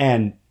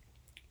 And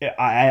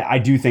I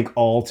do think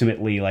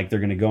ultimately, like, they're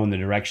going to go in the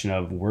direction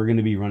of, we're going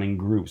to be running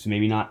groups,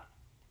 maybe not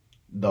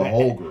the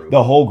whole group.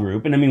 The whole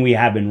group. And I mean, we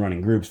have been running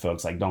groups,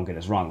 folks. Like, don't get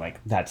us wrong.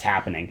 Like, that's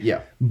happening.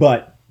 Yeah.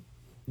 But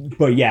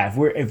yeah,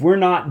 if we're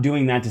not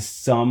doing that to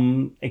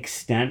some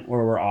extent,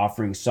 where we're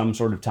offering some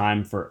sort of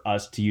time for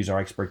us to use our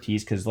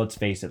expertise, because let's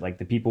face it, like,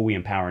 the people we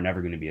empower are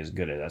never going to be as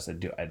good as us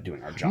at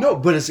doing our job. No,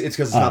 but it's because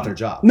it's not their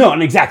job. No,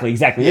 and exactly.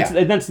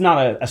 Yeah. That's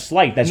not a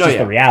slight. That's just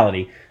the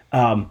reality.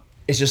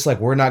 It's just like,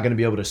 we're not going to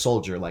be able to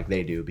soldier like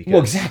they do, because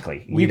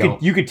exactly.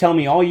 You could tell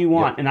me all you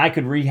want, and I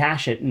could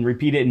rehash it and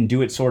repeat it and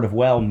do it sort of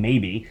well,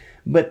 maybe,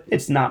 but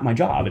it's not my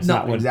job. It's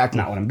not what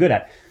I'm good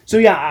at. So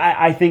yeah,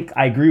 I think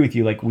I agree with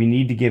you. Like, we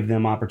need to give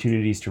them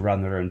opportunities to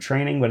run their own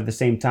training, but at the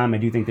same time, I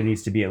do think there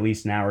needs to be at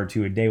least an hour or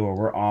two a day where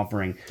we're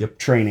offering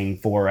training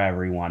for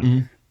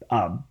everyone.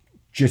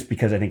 Just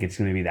because I think it's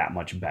going to be that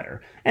much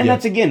better. And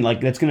that's, again, like,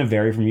 that's going to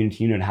vary from unit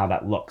to unit how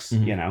that looks,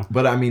 you know?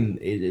 But I mean,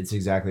 it's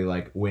exactly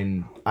like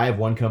when I have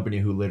one company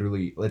who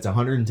literally, it's a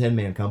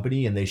 110-man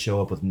company, and they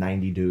show up with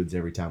 90 dudes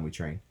every time we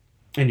train.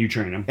 And you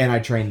train them. And I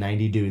train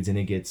 90 dudes, and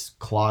it gets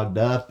clogged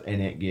up,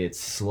 and it gets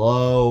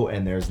slow,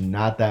 and there's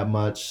not that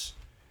much.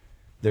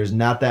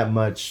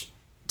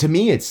 To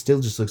me, it still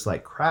just looks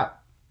like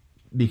crap,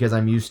 because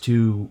I'm used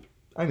to,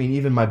 I mean,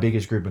 even my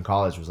biggest group in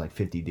college was like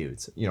 50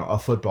 dudes. You know, a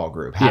football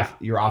group. Half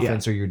your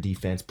offense or your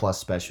defense plus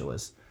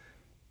specialists.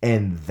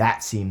 And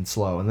that seemed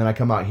slow. And then I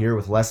come out here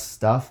with less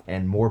stuff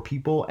and more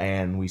people,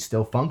 and we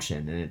still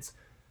function. And it's...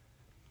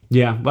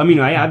 Yeah, I mean,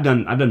 I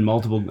did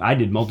multiple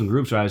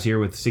groups where I was here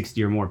with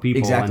 60 or more people.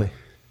 Exactly. And,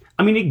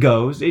 I mean, it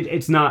goes.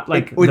 It's not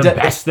like the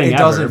best thing ever. It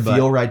doesn't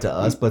feel right to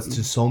us, but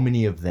to so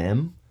many of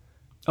them,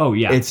 oh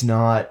yeah, it's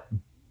not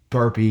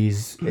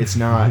burpees. It's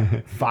not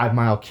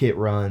 5-mile kit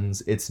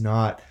runs. It's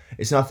not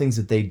things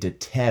that they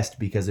detest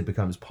because it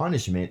becomes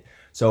punishment.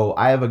 So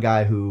I have a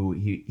guy who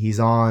he's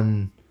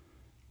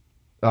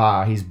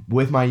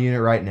with my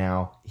unit right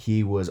now.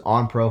 He was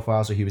on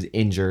profile, so he was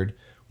injured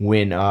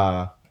when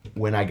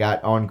I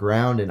got on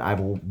ground, and I've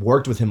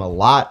worked with him a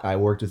lot.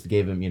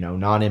 Gave him,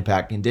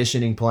 non-impact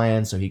conditioning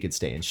plans so he could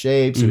stay in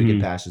shape, so he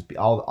could pass his,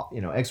 all,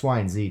 X, Y,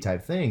 and Z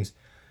type things.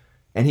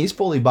 And he's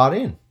fully bought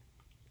in.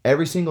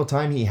 Every single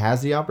time he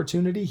has the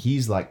opportunity,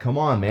 he's like, come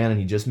on, man. And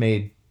he just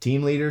made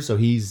team leader, so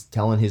he's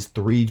telling his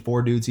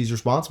 3-4 dudes he's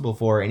responsible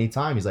for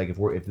anytime. He's like,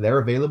 if they're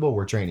available,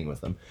 we're training with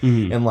them.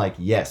 And like,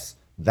 yes,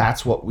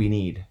 that's what we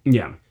need.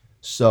 Yeah.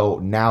 So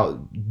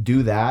now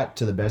do that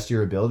to the best of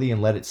your ability and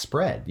let it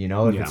spread.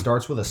 If it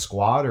starts with a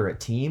squad or a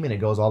team and it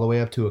goes all the way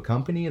up to a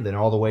company and then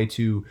all the way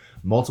to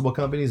multiple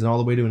companies and all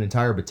the way to an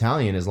entire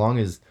battalion, as long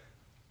as,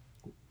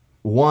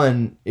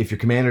 one, if your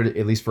commander,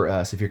 at least for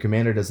us, if your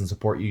commander doesn't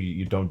support you,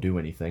 you don't do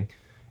anything.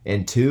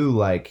 And two,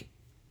 like,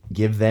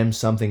 give them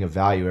something of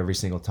value every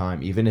single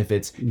time, even if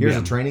it's here's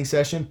a training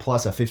session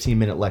plus a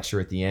 15-minute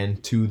lecture at the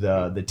end to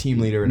the team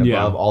leader and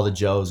above. All the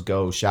Joes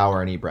go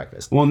shower and eat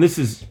breakfast. Well, and this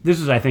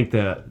is I think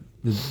the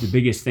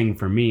biggest thing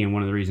for me, and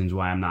one of the reasons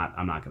why I'm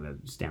not going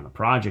to stay on the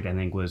project, I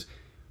think, was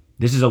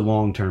this is a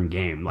long-term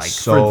game. Like,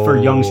 for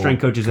young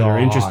strength coaches that are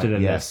interested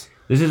in this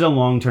is a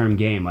long-term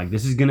game. Like,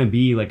 this is going to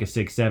be like a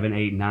 6, 7,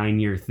 8,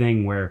 9-year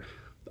thing where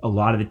a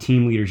lot of the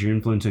team leaders you're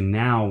influencing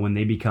now, when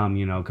they become,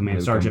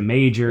 command sergeant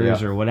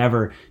majors or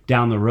whatever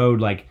down the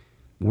road, like,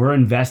 we're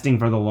investing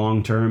for the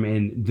long term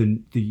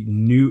in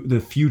the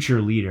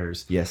future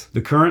leaders. Yes.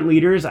 The current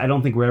leaders, I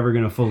don't think we're ever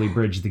going to fully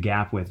bridge the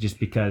gap with, just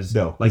because,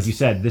 like you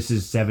said, this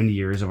is 70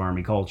 years of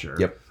Army culture.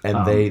 Yep.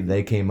 And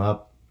they came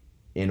up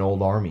in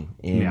old Army,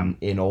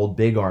 in old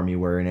big Army,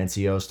 where an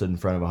NCO stood in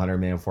front of a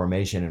 100-man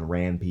formation and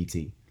ran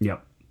PT.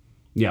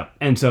 Yep.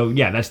 And so,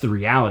 that's the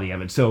reality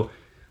of it. So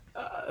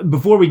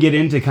before we get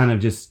into kind of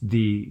just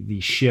the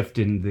shift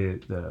in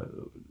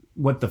the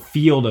what the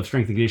field of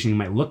strength and conditioning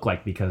might look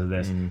like because of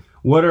this,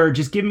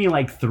 just give me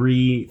like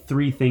three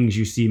things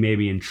you see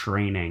maybe in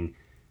training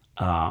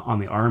on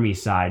the Army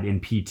side in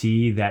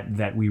PT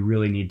that we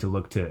really need to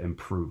look to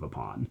improve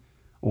upon,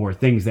 or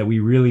things that we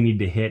really need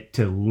to hit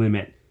to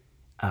limit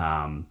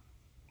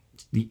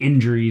the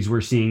injuries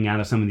we're seeing out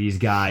of some of these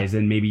guys,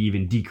 and maybe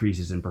even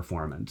decreases in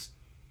performance.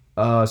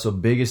 So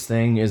biggest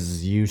thing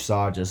is, you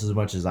saw just as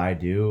much as I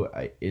do,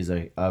 is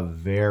a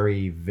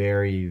very,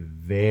 very,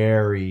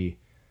 very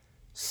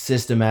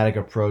systematic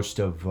approach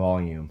to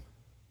volume,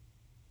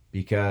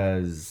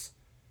 because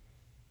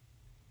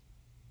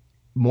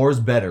more is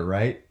better,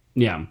 right?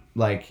 Yeah.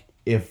 Like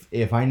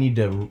if I need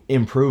to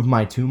improve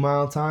my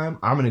 2-mile time,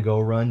 I'm going to go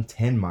run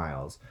 10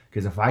 miles,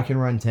 because if I can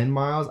run 10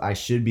 miles, I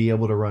should be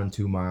able to run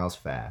 2 miles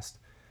fast.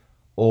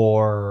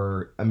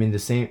 Or I mean,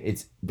 just the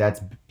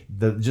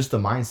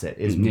mindset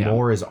is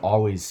more is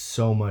always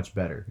so much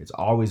better. It's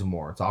always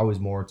more. It's always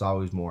more. It's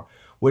always more.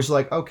 Which,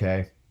 like,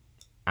 okay,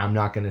 I'm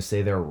not going to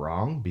say they're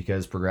wrong,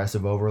 because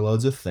progressive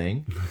overload's a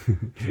thing.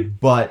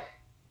 But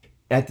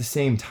at the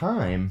same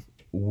time,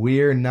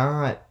 we're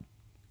not.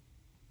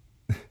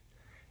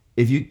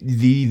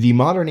 The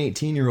modern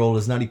 18-year-old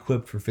is not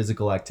equipped for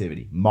physical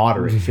activity,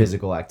 moderate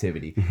physical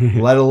activity,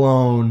 let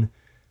alone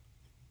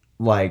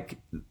like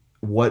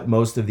what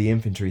most of the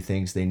infantry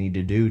thinks they need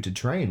to do to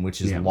train,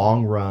 which is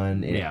long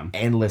run and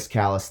endless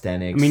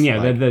calisthenics. I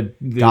mean, like,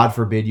 God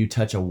forbid you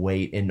touch a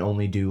weight and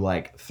only do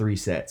like 3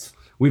 sets.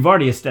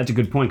 That's a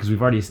good point, because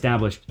we've already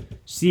established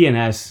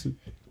CNS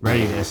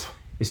readiness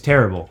is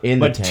terrible,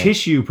 but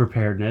tissue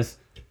preparedness,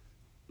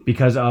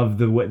 because of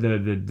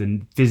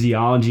the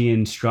physiology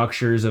and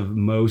structures of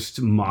most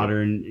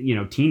modern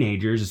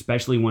teenagers,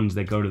 especially ones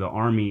that go to the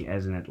Army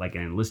as an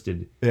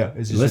enlisted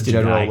it's just a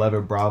General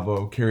 11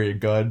 Bravo carry a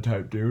gun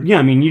type dude. Yeah,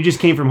 I mean, you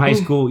just came from high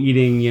school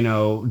eating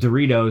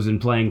Doritos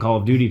and playing Call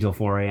of Duty till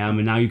 4 a.m.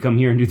 and now you come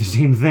here and do the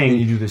same thing. And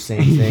you do the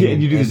same thing.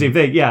 And you do the same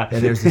thing, yeah.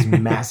 And there's this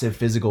massive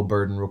physical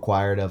burden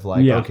required of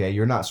okay,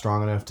 you're not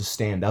strong enough to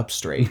stand up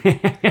straight,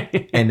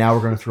 and now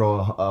we're going to throw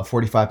a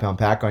 45-pound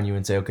pack on you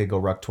and say, okay, go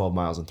ruck 12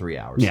 miles in 3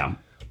 hours. Yeah.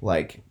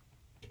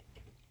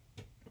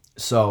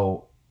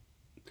 So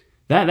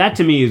that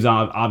to me is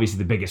obviously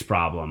the biggest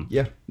problem.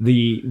 Yeah.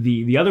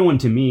 The other one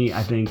to me,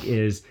 I think,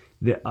 is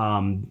that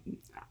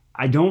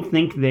I don't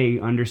think they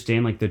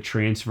understand like the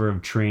transfer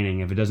of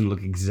training if it doesn't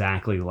look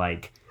exactly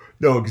like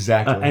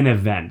an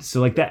event. So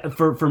like that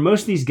for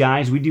most of these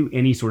guys, we do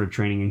any sort of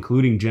training,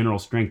 including general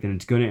strength, and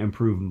it's going to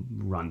improve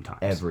run times.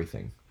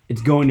 Everything.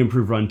 It's going to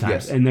improve run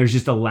times. Yes. And there's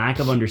just a lack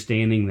of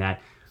understanding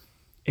that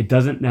it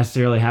doesn't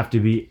necessarily have to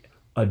be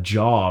a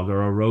jog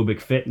or aerobic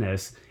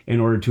fitness in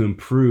order to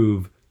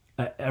improve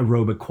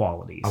aerobic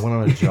qualities. I went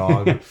on a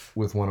jog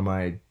with one of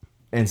my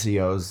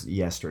NCOs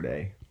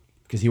yesterday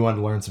because he wanted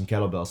to learn some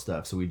kettlebell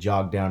stuff. So we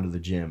jogged down to the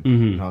gym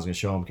and I was going to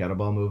show him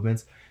kettlebell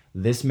movements.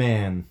 This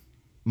man,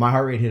 my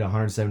heart rate hit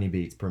 170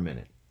 beats per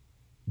minute.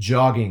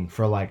 Jogging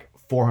for like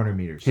 400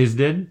 meters. His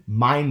did?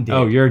 Mine did.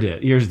 Oh,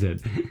 yours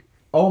did.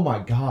 Oh my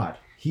God.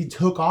 He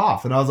took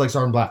off. And I was like,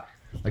 Sergeant Black.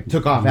 Like,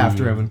 took off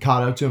after him and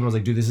caught up to him. I was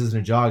like, dude, this isn't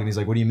a jog. And he's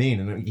like, what do you mean?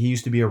 And he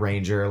used to be a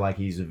ranger. Like,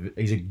 he's a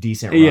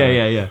decent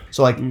runner. Yeah.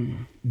 So, like,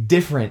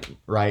 different,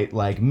 right?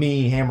 Like,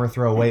 me, hammer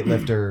throw,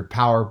 weightlifter,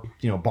 power,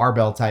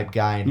 barbell type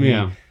guy. And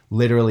he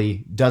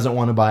literally doesn't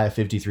want to buy a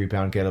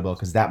 53-pound kettlebell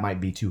because that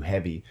might be too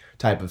heavy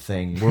type of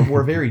thing.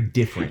 We're very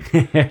different.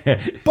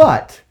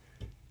 But,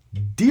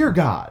 dear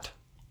God.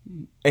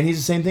 And he's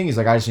the same thing. He's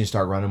like, I just need to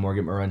start running more,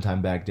 get my run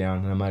time back down.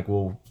 And I'm like,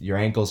 well, your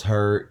ankles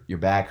hurt, your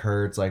back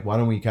hurts. Like, why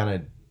don't we kind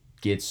of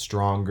get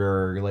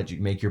stronger, let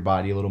you make your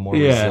body a little more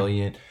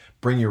resilient,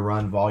 bring your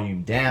run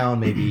volume down,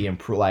 maybe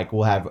improve. Like,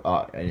 we'll have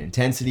an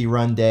intensity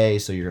run day,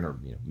 so you're gonna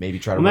maybe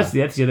try to. Well,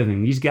 that's the other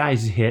thing. These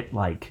guys hit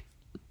like,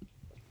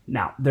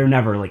 now they're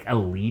never like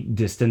elite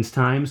distance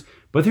times,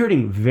 but they're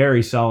hitting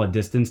very solid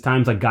distance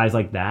times. Like guys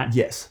like that,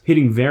 yes,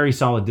 hitting very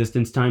solid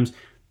distance times.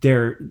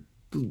 They're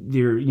if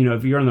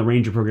you're on the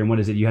Ranger program, what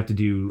is it? You have to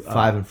do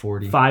 5 and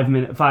 40,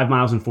 5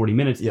 miles in 40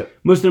 minutes. Yep.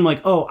 Most of them are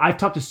like, oh, I've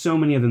talked to so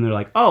many of them. They're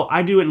like, oh,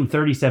 I do it in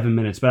 37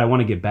 minutes, but I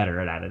want to get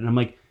better at it. And I'm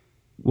like,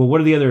 well,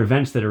 what are the other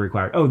events that are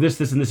required? Oh, this,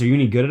 and this. Are you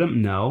any good at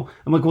them? No.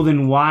 I'm like, well,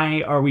 then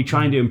why are we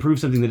trying to improve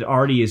something that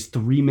already is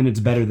 3 minutes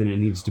better than it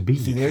needs to be?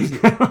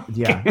 Well,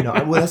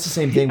 that's the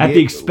same thing. At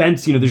the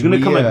expense, there's going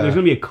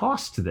to be a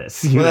cost to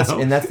this. That's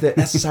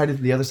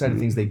the other side of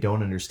things they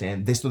don't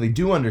understand. They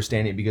do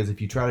understand it, because if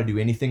you try to do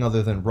anything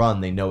other than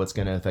run, they know it's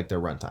going to affect their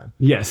run time.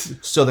 Yes.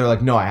 So they're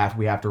like, no,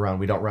 we have to run.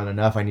 We don't run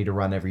enough. I need to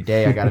run every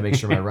day. I got to make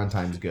sure my run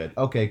time's good.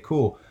 Okay,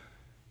 cool.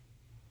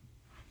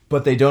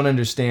 But they don't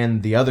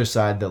understand the other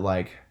side that,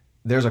 like,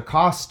 there's a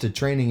cost to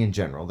training in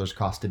general. There's a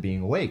cost to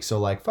being awake. So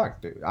like,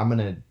 fuck, dude, I'm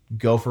going to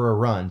go for a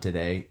run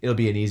today. It'll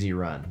be an easy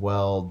run.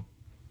 Well,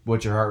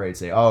 what's your heart rate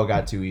say? Oh, it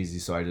got too easy.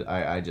 So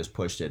I just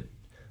pushed it,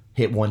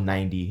 hit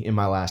 190 in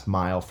my last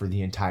mile for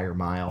the entire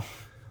mile.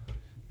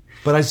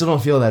 But I still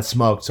don't feel that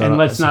smoke. So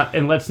let's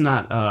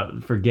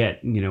not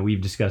forget,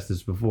 we've discussed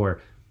this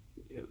before.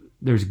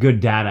 There's good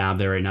data out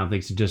there right now,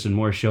 thanks to Justin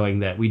Moore, showing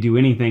that we do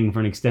anything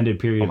for an extended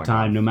period of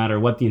time, no matter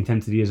what the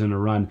intensity is in a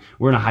run,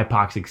 we're in a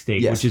hypoxic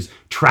state, which is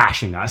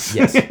trashing us.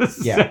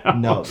 Yes. Yeah.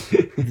 No.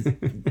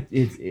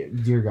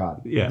 Dear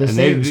God. Yeah.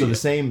 The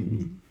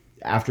same.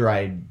 After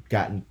I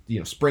gotten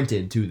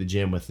sprinted to the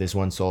gym with this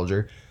one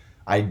soldier,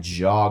 I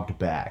jogged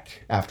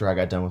back after I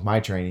got done with my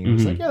training. It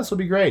was like, yeah, this will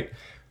be great.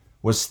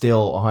 Was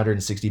still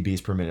 160 beats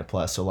per minute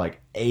plus, so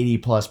like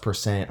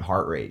 80+%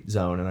 heart rate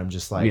zone, and I'm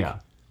just like. Yeah.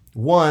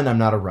 One, I'm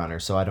not a runner,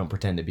 so I don't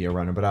pretend to be a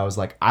runner, but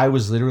I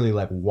was literally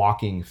like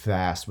walking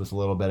fast with a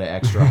little bit of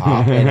extra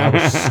hop, and I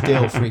was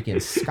still freaking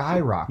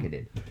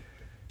skyrocketed.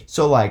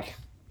 So like,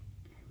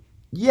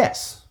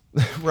 yes,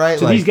 right?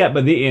 So these guys,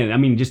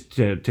 just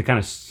to kind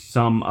of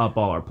sum up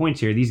all our points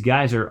here, these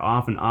guys are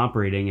often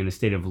operating in a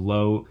state of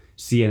low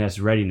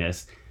CNS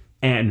readiness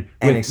and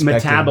with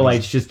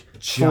metabolites just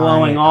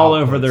flowing all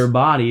over their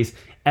bodies.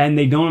 And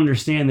they don't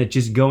understand that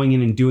just going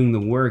in and doing the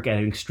work at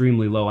an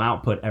extremely low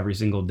output every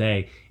single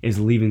day is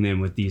leaving them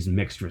with these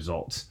mixed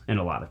results in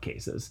a lot of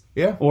cases.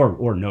 Yeah.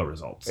 Or no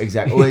results.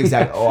 Exactly. Well,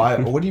 exactly. How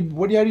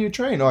do you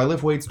train? I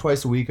lift weights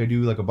twice a week. I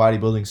do like a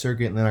bodybuilding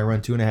circuit, and then I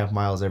run 2.5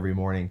 miles every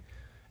morning.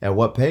 At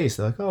what pace?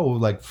 They're like,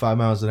 like 5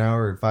 miles an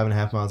hour or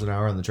 5.5 miles an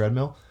hour on the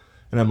treadmill.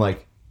 And I'm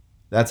like,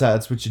 that's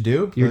what you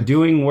do? You're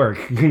doing work.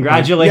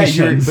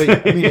 Congratulations.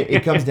 But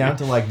it comes down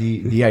to like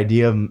the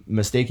idea of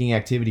mistaking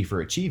activity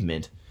for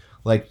achievement.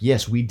 Like,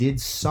 yes, we did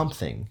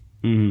something,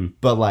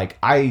 but like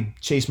I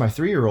chase my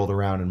 3-year-old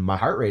around and my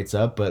heart rate's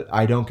up, but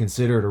I don't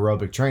consider it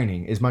aerobic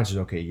training as much as,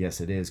 okay, yes,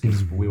 it is,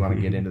 because we want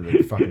to get into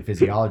the fucking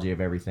physiology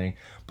of everything.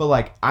 But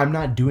like, I'm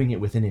not doing it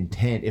with an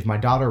intent. If my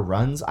daughter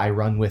runs, I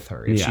run with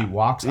her. If she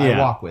walks, I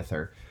walk with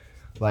her.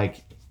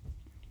 Like,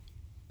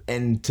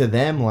 and to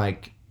them,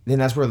 like, then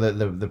that's where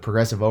the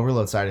progressive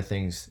overload side of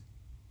things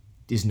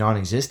is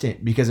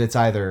non-existent, because it's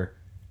either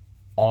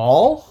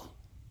all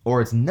or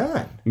it's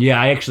none.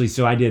 Yeah, I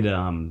did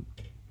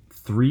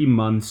 3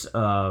 months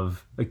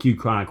of acute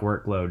chronic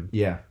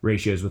workload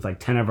ratios with like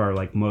 10 of our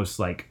like most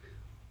like,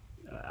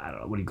 I don't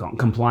know, what do you call them,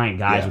 compliant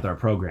guys with our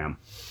program.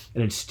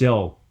 And it's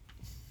still,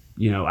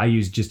 I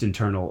use just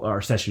internal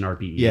or session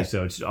RPE. Yeah.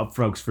 So it's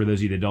folks, for those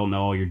of you that don't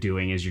know, all you're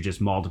doing is you're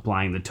just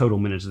multiplying the total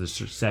minutes of the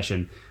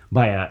session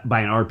by an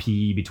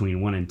RPE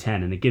between 1 and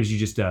 10. And it gives you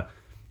just an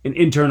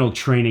internal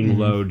training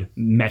load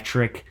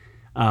metric.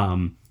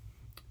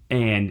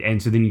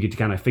 And so then you get to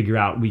kind of figure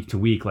out week to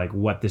week like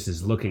what this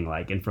is looking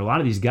like. And for a lot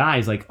of these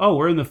guys, like,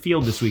 we're in the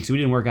field this week, so we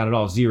didn't work out at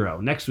all,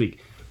 0. Next week,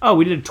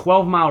 we did a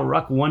 12-mile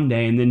ruck one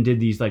day and then did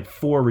these like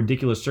 4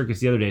 ridiculous circuits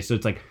the other day, so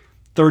it's like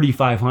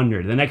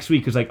 3,500. The next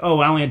week was like, I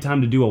only had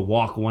time to do a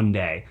walk one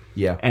day.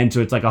 Yeah. And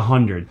so it's like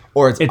 100.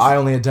 Or it's I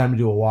only had time to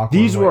do a walk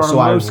these one way, were so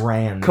our most I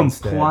ran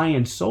compliant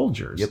instead.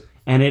 soldiers. Yep.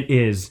 And it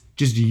is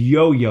just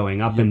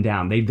yo-yoing up and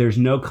down. There's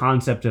no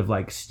concept of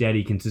like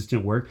steady,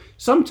 consistent work.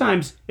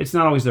 Sometimes it's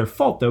not always their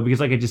fault though, because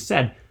like I just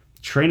said,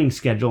 training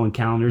schedule and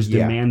calendars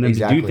demand them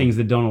to do things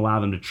that don't allow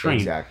them to train.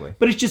 Exactly.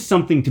 But it's just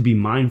something to be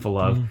mindful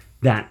of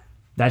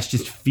that's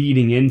just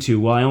feeding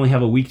into, I only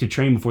have a week to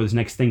train before this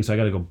next thing, so I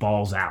got to go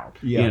balls out.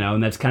 Yeah.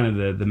 And that's kind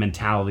of the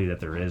mentality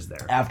that there is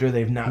there. After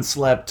they've not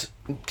slept,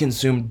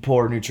 consumed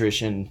poor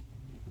nutrition,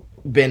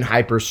 been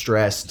hyper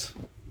stressed,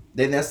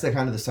 then that's the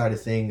kind of the side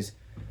of things.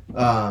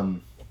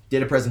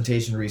 Did a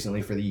presentation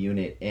recently for the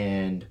unit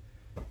and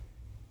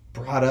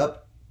brought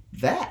up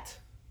that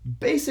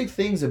basic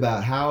things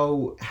about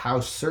how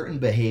certain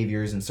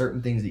behaviors and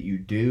certain things that you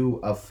do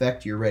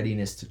affect your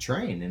readiness to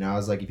train. And I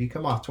was like, if you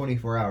come off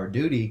 24-hour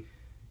duty,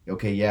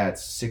 okay,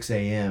 it's 6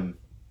 a.m.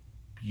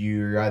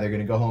 You're either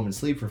going to go home and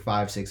sleep for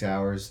 5-6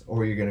 hours,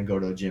 or you're going to go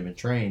to the gym and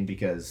train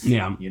because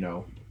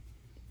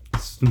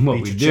it's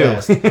what we do.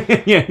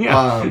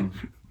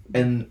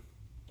 And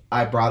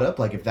I brought up,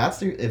 like, if that's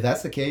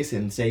the case,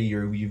 and say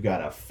you've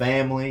got a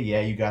family,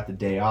 you got the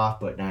day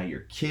off, but now your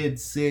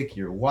kid's sick,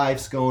 your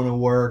wife's going to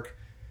work,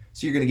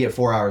 so you're going to get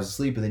 4 hours of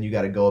sleep, and then you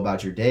got to go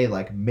about your day.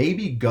 Like,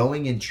 maybe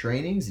going and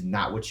training is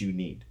not what you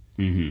need.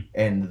 Mm-hmm.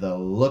 And the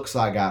looks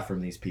I got from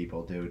these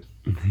people, dude.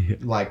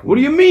 Like, what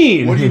do you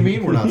mean? What do you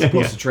mean we're not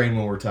supposed to train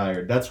when we're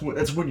tired? That's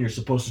when you're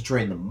supposed to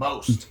train the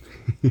most.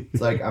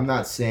 It's like, I'm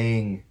not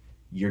saying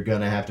you're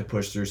going to have to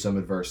push through some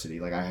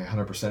adversity. Like, I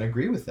 100%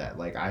 agree with that.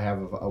 Like, I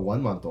have a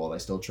 1-month-old. I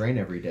still train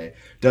every day.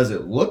 Does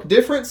it look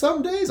different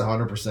some days?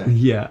 100%.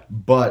 Yeah.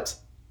 But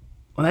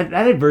that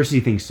adversity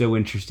thing's so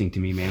interesting to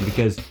me, man,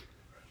 because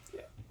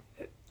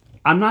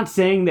I'm not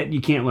saying that you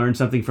can't learn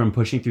something from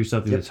pushing through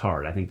something that's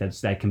hard. I think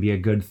that can be a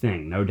good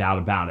thing, no doubt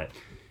about it.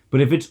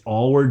 But if it's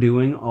all we're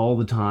doing all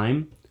the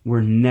time, we're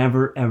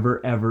never,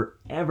 ever, ever,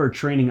 ever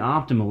training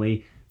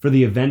optimally for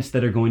the events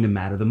that are going to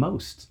matter the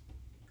most.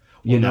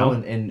 And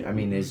I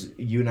mean, as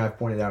you and I have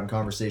pointed out in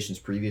conversations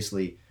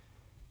previously,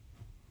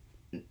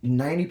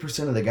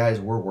 90% of the guys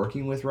we're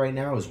working with right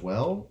now as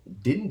well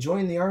didn't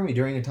join the Army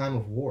during a time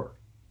of war.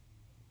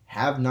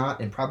 Have not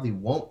and probably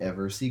won't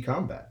ever see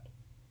combat.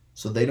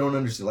 So they don't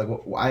understand. Like,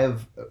 I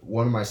have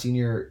one of my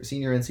senior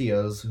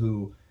NCOs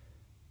who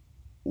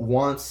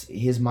wants,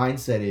 his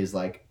mindset is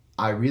like,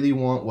 I really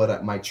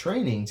want my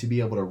training to be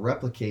able to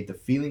replicate the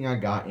feeling I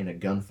got in a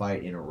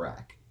gunfight in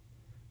Iraq.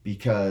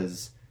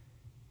 Because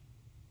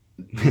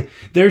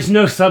there's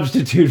no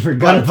substitute for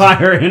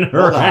gunfire in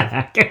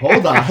Iraq.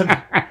 Hold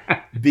on.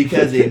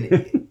 Because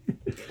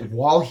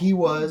while he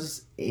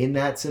was in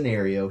that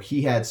scenario,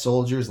 he had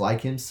soldiers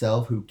like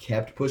himself who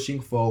kept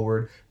pushing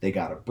forward. They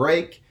got a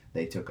break.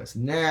 They took a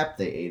nap.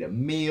 They ate a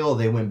meal.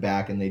 They went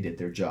back and they did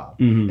their job.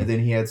 Mm-hmm. And then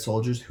he had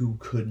soldiers who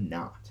could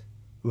not,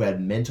 who had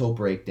mental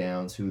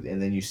breakdowns.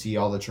 And then you see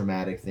all the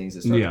traumatic things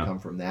that start to come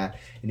from that.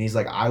 And he's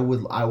like, I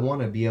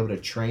want to be able to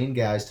train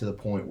guys to the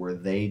point where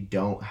they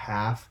don't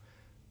have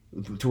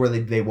to where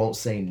they won't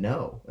say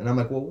no. And I'm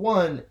like, well,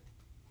 one,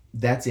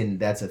 that's an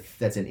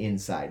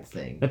inside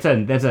thing.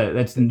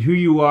 That's who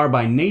you are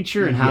by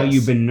nature and how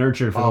you've been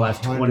nurtured for the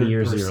last 20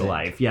 years of your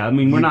life. Yeah, I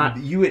mean,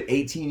 you at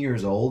 18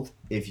 years old,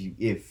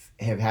 if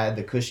have had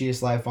the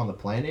cushiest life on the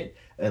planet,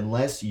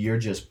 unless you're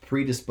just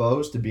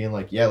predisposed to being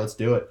like, yeah, let's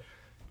do it,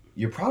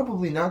 you're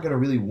probably not going to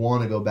really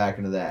want to go back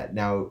into that.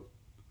 Now,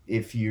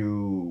 if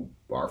you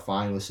are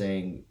fine with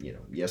saying,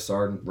 yes,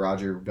 Sergeant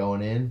Roger,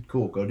 going in,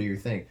 cool, go do your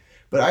thing.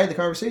 But I had the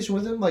conversation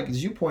with him, like,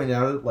 as you pointed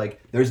out,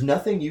 like, there's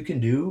nothing you can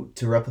do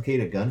to replicate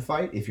a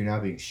gunfight if you're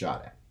not being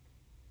shot at.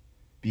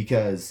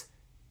 Because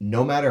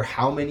no matter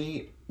how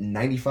many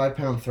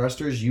 95-pound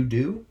thrusters you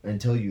do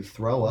until you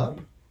throw up,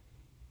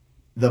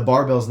 the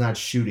barbell's not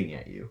shooting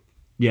at you.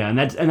 Yeah,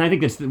 and I think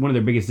that's one of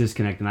their biggest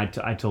disconnect, and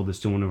I told this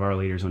to one of our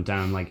leaders one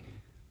time, like,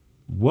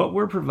 what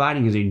we're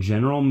providing is a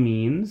general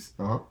means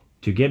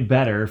to get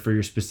better for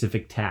your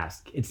specific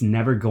task. It's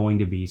never going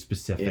to be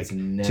specific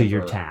to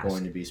your task. It's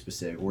going to be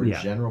specific. We're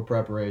general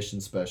preparation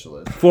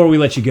specialists. Before we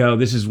let you go,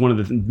 this is one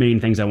of the main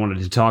things I wanted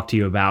to talk to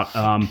you about.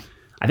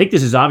 I think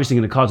this is obviously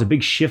going to cause a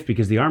big shift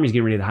because the Army's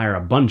getting ready to hire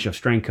a bunch of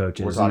strength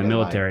coaches in the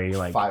military.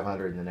 Like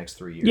 500 in the next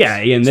 3 years. Yeah,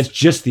 and that's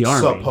just the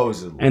Army.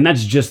 Supposedly. And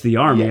that's just the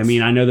Army. Yes. I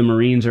mean, I know the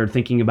Marines are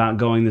thinking about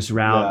going this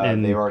route.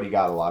 And they've already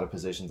got a lot of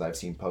positions I've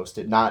seen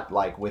posted. Not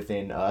like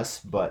within us,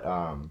 but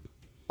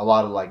a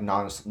lot of like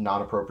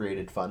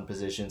non-appropriated fund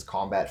positions,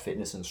 combat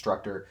fitness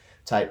instructor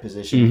type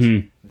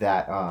positions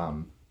that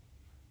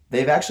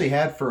they've actually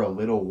had for a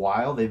little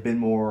while. They've been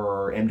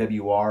more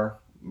MWR,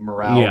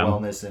 morale,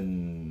 wellness,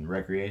 and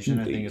recreation,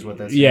 I think is what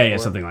that's for.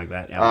 Something like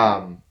that.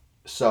 Yeah.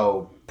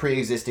 So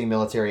pre-existing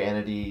military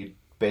entity,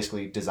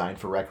 basically designed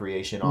for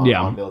recreation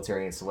on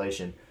military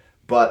installation.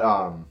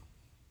 But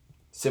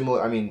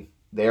similar, I mean,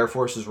 the Air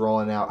Force is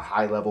rolling out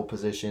high-level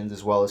positions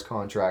as well as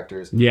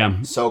contractors. Yeah.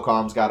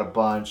 SOCOM's got a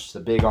bunch. The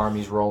big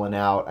Army's rolling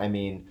out. I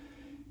mean,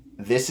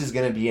 this is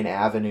going to be an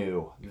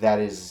avenue that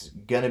is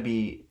going to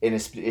be, and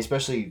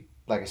especially,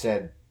 like I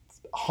said,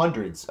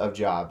 hundreds of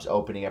jobs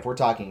opening up. We're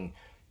talking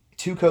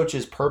 2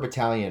 coaches per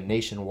battalion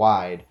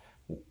nationwide.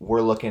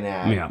 We're looking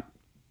at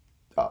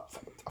a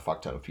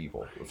fuck ton of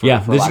people. This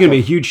is going to be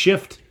a huge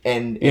shift.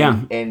 And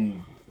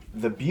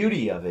the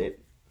beauty of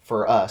it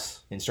for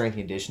us in strength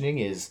and conditioning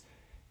is,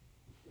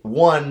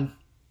 one,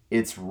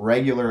 it's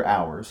regular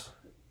hours.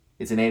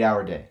 It's an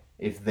 8-hour day.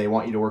 If they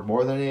want you to work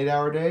more than an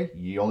 8-hour day,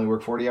 you only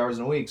work 40 hours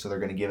in a week, so they're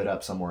going to give it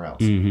up somewhere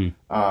else.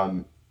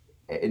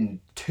 And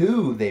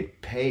 2, they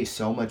pay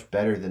so much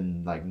better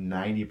than like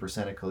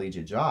 90% of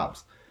collegiate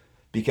jobs,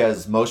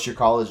 because most of your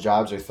college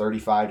jobs are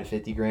 35 to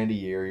 50 grand a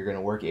year. You're going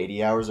to work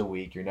 80 hours a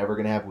week. You're never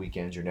going to have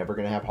weekends. You're never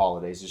going to have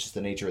holidays. It's just the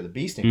nature of the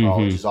beast in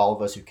college, as all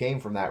of us who came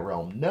from that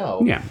realm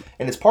know. Yeah.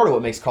 And it's part of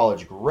what makes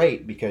college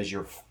great, because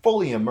you're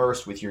fully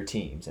immersed with your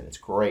teams, and it's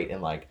great.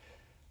 And like,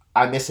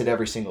 I miss it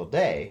every single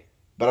day,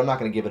 but I'm not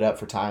going to give it up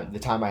for the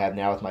time I have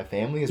now with my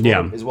family,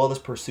 as well as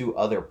pursue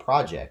other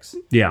projects.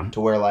 Yeah. To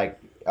where like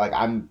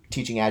I'm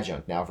teaching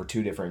adjunct now for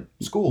 2 different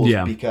schools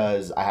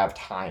because I have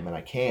time and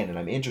I can, and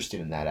I'm interested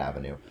in that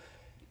avenue.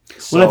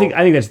 So, well, I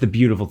think that's the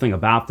beautiful thing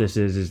about this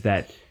is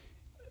that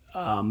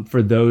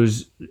for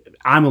those,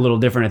 I'm a little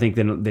different, I think,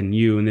 than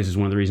you, and this is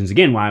one of the reasons,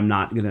 again, why I'm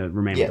not going to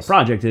remain with the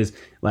project is,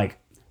 like,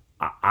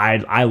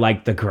 I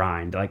like the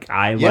grind. Like,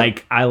 I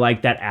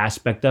like that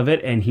aspect of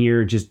it, and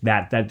here, just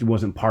that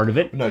wasn't part of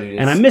it,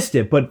 and I missed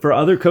it. But for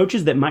other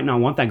coaches that might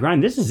not want that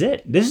grind, this is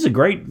it. This is a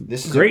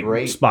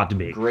great spot to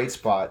be. Great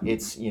spot.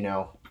 It's,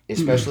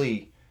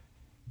 especially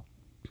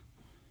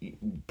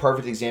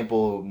perfect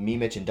example, me,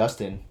 Mitch, and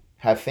Dustin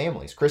have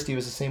families. Christy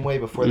was the same way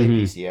before they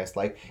PCS.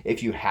 Like,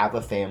 if you have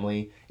a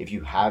family, if you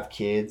have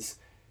kids,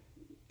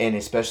 and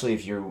especially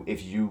if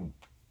you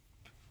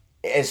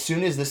as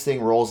soon as this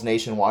thing rolls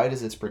nationwide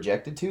as it's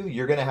projected to,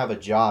 you're going to have a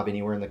job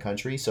anywhere in the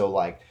country. So,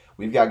 like,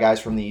 we've got guys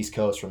from the East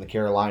Coast, from the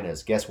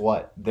Carolinas. Guess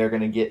what? They're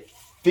going to get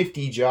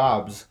 50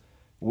 jobs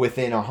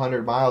within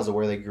 100 miles of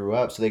where they grew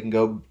up, so they can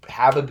go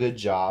have a good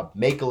job,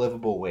 make a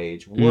livable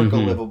wage, work a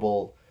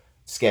livable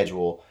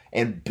schedule,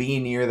 and be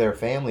near their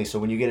family. So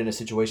when you get in a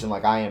situation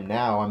like I am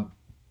now, I'm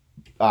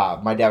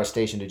my dad was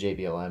stationed at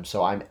JBLM,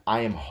 so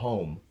I am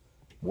home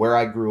where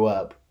I grew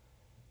up.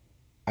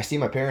 I see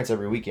my parents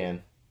every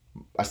weekend.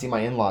 I see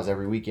my in-laws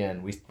every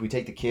weekend. We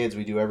take the kids.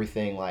 We do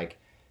everything. Like,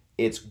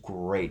 it's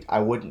great. I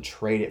wouldn't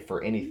trade it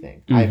for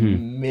anything. I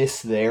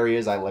miss the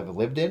areas I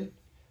lived in,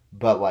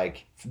 but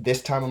like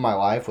this time of my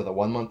life with a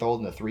 1-month-old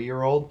and a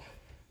 3-year-old,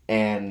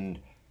 and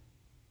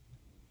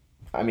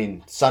I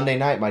mean, Sunday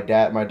night, my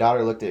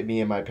daughter looked at me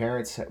and my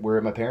parents. We're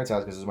at my parents'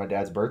 house because it was my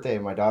dad's birthday.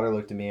 And my daughter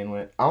looked at me and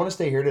went, "I want to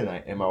stay here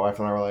tonight." And my wife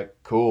and I were like,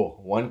 "Cool,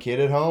 one kid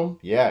at home,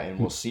 yeah, and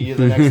we'll see you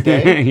the next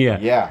day."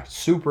 Yeah,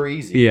 super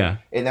easy. Yeah,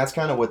 and that's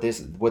kind of what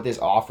this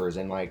offers,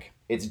 and like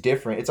it's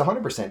different. It's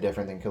 100%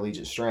 different than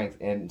collegiate strength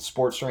and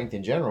sports strength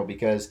in general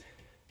because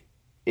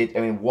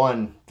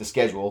one, the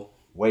schedule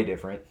way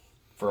different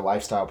for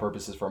lifestyle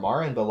purposes from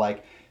our end, but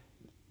like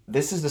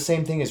this is the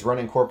same thing as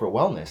running corporate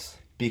wellness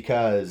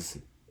because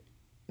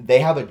they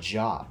have a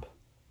job.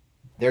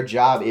 Their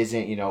job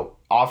isn't,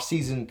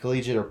 off-season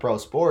collegiate or pro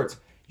sports.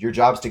 Your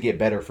job's to get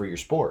better for your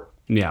sport.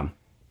 Yeah.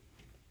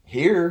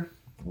 Here,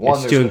 one,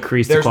 it's to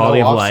increase the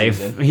quality of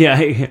life.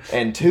 Yeah.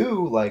 And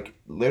two, like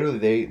literally,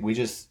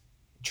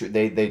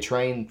 they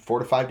train 4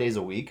 to 5 days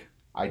a week,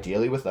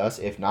 ideally with us,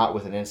 if not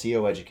with an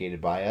NCO educated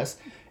by us,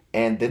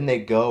 and then they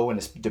go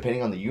and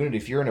depending on the unit,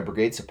 if you're in a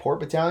brigade support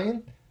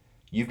battalion,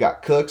 you've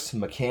got cooks,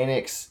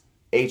 mechanics,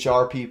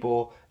 HR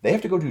people. They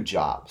have to go do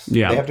jobs.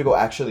 Yeah. They have to go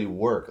actually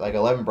work. Like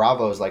 11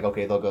 Bravo is like,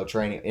 okay, they'll go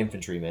train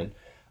infantrymen.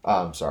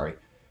 Sorry.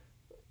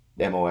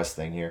 MOS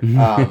thing here.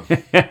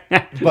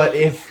 But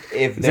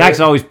if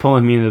Zach's always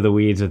pulling me into the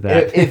weeds with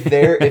that. if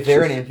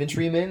they're an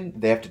infantryman,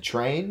 they have to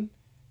train.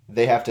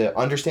 They have to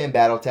understand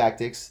battle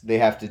tactics. They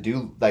have to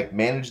do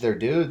manage their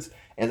dudes.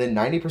 And then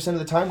 90% of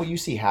the time what you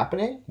see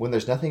happening when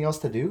there's nothing else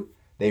to do,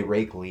 they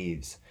rake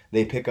leaves.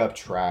 They pick up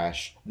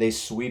trash. They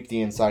sweep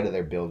the inside of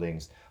their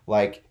buildings.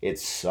 Like, it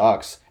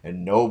sucks,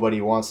 and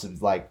nobody wants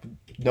to,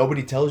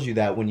 nobody tells you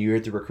that when you're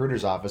at the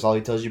recruiter's office. All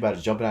he tells you about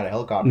is jumping out of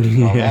helicopters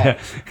and all that.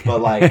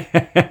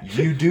 But,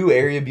 you do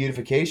area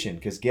beautification,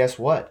 because guess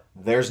what?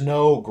 There's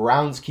no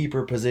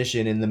groundskeeper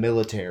position in the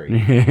military.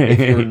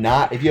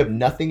 If you have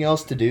nothing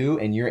else to do,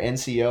 and your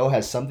NCO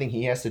has something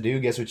he has to do,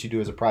 guess what you do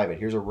as a private?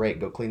 Here's a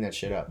rake. Go clean that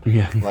shit up.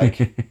 Yeah.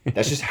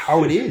 That's just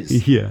how it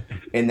is. Yeah.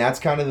 And that's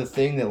kind of the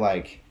thing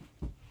that,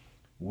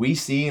 we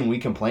see and we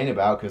complain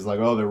about because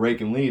they're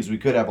raking leaves. We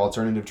could have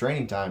alternative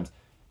training times.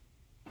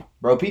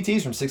 Bro,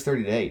 PT's from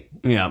 6:30 to 8.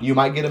 Yeah. You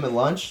might get them at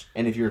lunch,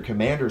 and if your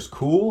commander's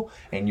cool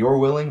and you're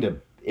willing to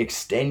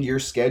extend your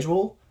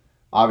schedule,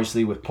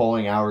 obviously with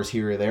polling hours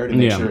here or there to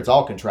make sure it's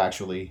all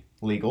contractually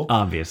legal.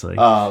 Obviously.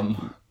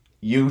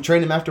 You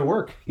train them after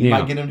work. You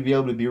might get them to be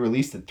able to be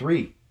released at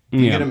 3.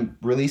 You get them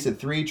released at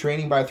 3,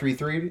 training by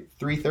 3:30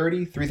 to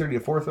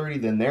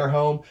 4:30, then they're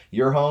home,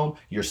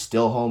 you're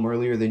still home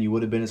earlier than you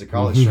would have been as a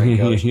college strength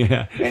coach.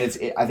 Yeah.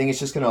 And I think it's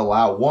just going to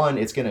allow, one,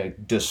 it's going to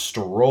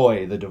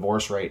destroy the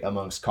divorce rate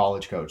amongst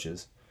college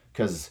coaches.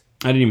 Because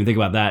I didn't even think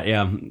about that.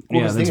 Yeah.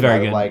 Well, that's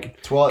very good.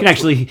 You can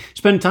actually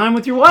spend time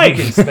with your wife.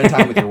 You can spend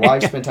time with your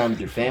wife, spend time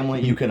with your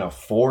family. You can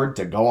afford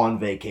to go on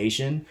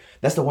vacation.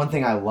 That's the one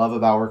thing I love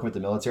about working with the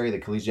military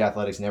that collegiate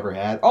athletics never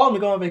had. Oh, I'm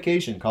going to go on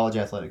vacation. College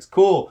athletics.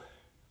 Cool.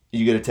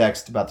 You get a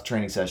text about the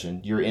training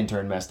session. Your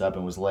intern messed up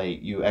and was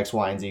late. You X,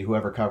 Y, and Z,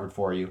 whoever covered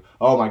for you.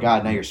 Oh my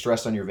God, now you're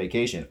stressed on your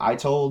vacation. I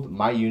told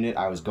my unit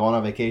I was going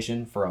on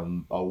vacation for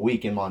a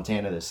week in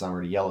Montana this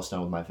summer to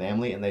Yellowstone with my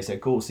family, and they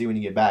said, "Cool, see you when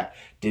you get back."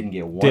 Didn't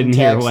get one text.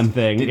 Hear one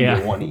thing. Didn't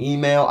get one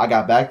email. I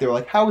got back. They were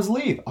like, "How was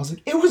leave?" I was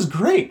like, "It was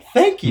great.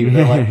 Thank you."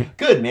 They're like,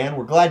 "Good, man.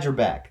 We're glad you're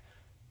back."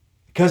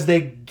 Because they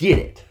get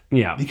it.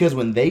 Yeah. Because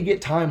when they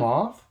get time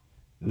off,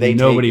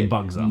 nobody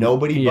bugs them.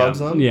 Nobody bugs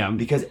them. Yeah.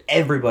 Because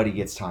everybody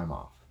gets time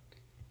off.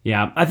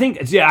 Yeah, I think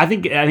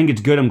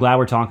it's good. I'm glad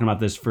we're talking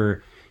about this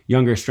for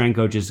younger strength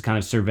coaches, kind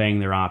of surveying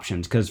their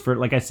options, because for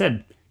like I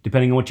said,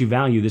 depending on what you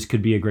value, this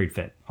could be a great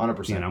fit.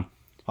 100%.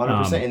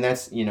 100%, and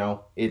that's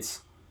it's.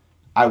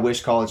 I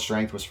wish college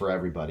strength was for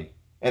everybody,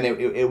 and it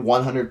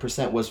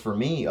 100% was for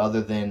me.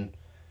 Other than,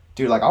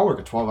 dude, I'll work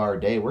a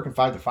 12-hour day. Working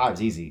 5 to 5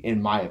 is easy, in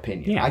my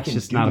opinion. Yeah, I can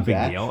it's just do not a big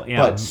that, deal.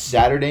 Yeah. But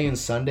Saturday and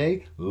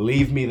Sunday,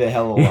 leave me the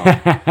hell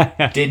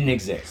alone. Didn't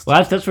exist.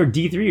 Well, that's where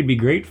D3 would be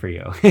great for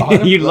you.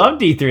 You'd love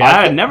D3.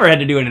 I never had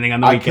to do anything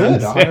on the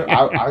weekends.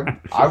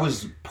 I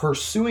was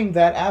pursuing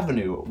that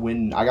avenue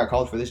when I got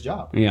called for this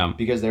job. Yeah.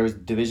 Because there was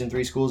Division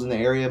III schools in the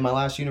area of my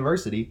last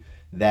university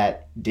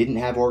that didn't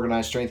have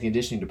organized strength and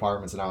conditioning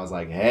departments, and I was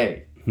like,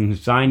 hey,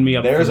 sign me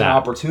up. There's for an that.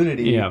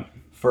 opportunity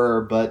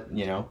but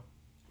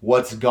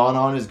what's gone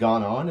on is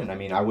gone on, and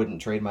I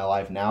wouldn't trade my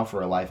life now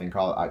for a life in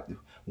college.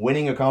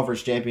 Winning a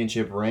conference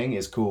championship ring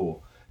is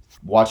cool.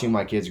 Watching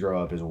my kids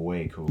grow up is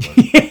way cooler.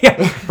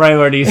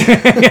 Priorities.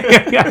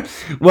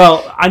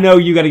 Well, I know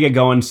you got to get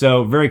going,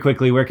 so very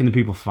quickly, where can the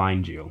people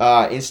find you?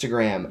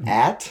 Instagram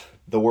at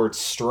the word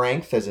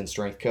strength, as in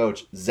strength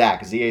coach,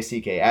 Zach,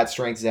 Z-A-C-K, at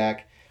strength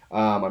Zach.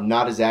 I'm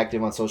not as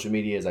active on social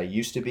media as I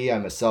used to be.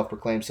 I'm a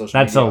self-proclaimed social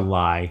That's media. a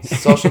lie.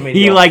 Social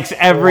media. He likes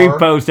every whore.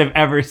 post I've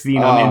ever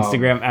seen on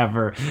Instagram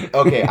ever.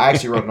 Okay, I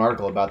actually wrote an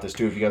article about this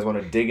too. If you guys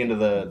want to dig into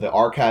the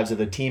archives of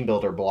the Team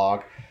Builder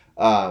blog,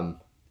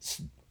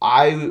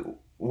 I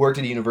worked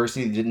at a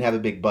university that didn't have a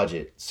big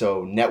budget,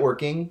 so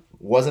networking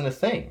wasn't a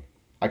thing.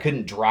 I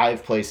couldn't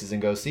drive places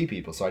and go see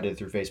people, so I did it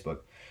through Facebook.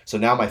 So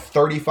now my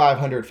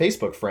 3,500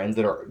 Facebook friends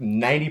that are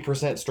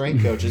 90%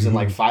 strength coaches and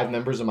like 5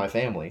 members of my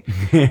family.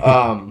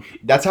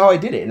 That's how I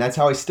did it, and that's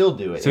how I still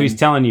do it. So he's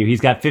telling you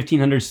he's got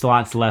 1,500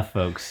 slots left,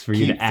 folks, for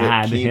you to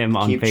add him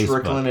on Facebook. Keep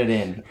trickling it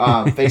in.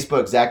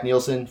 Facebook, Zach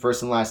Nielsen,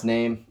 first and last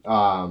name.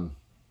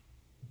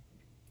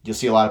 You'll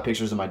see a lot of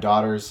pictures of my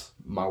daughters,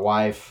 my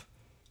wife,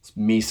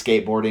 me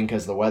skateboarding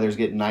because the weather's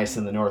getting nice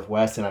in the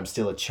Northwest, and I'm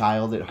still a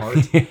child at heart.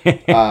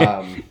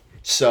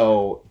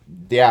 So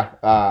yeah,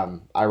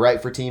 I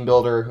write for Team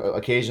Builder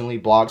occasionally.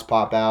 Blogs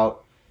pop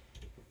out.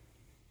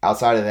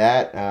 Outside of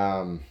that,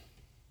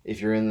 if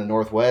you're in the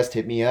Northwest,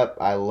 hit me up.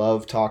 I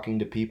love talking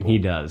to people. He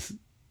does.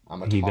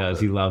 I'm a He talker. does.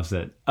 He loves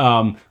it.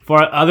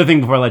 For other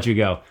thing before I let you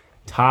go,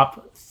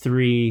 top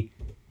 3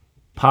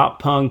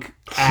 pop punk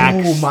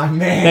acts my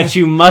man. that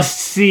you must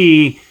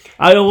see.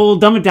 I will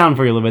dumb it down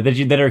for you a little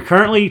bit. That are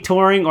currently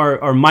touring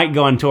or might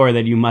go on tour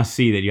that you must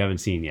see that you haven't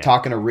seen yet.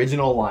 Talking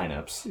original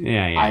lineups.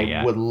 Yeah.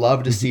 I would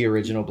love to see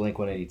original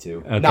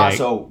Blink-182. Okay. Not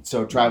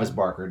so Travis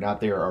Barker,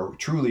 not their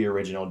truly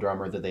original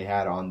drummer that they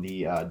had on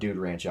the Dude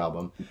Ranch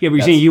album. Yeah, but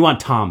you're saying you want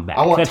Tom back.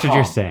 I want That's Tom. what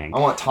you're saying. I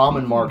want Tom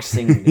and Mark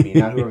singing to me,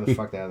 not whoever the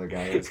fuck that other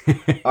guy is.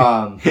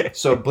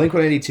 So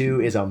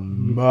Blink-182 is a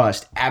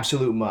must,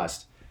 absolute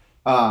must.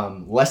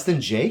 Less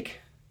Than Jake.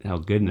 Oh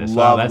goodness! Love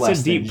Wow, that's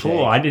Less a deep Than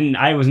pool. Jake.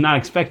 I was not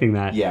expecting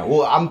that. Yeah,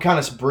 well, I'm kind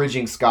of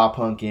bridging ska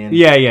punk in.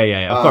 Yeah.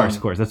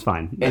 Of course. That's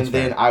fine. That's And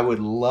then fair. I would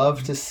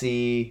love to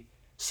see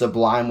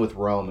Sublime with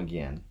Rome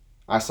again.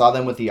 I saw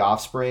them with The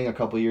Offspring a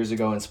couple years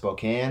ago in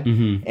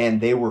Spokane, and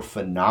they were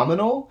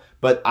phenomenal.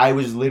 But I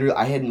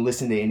hadn't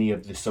listened to any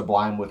of the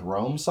Sublime with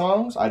Rome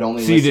songs. I'd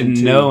only So you listened didn't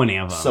to know any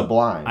of them.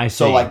 Sublime. I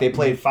So see. like they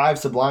played 5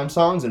 Sublime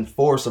songs and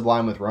 4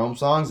 Sublime with Rome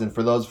songs, and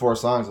for those 4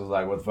 songs, I was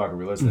like, "What the fuck are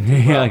we listening to?"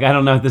 Yeah, bro? like I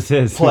don't know what this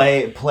is.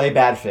 play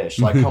Bad Fish.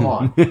 Like, come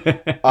on.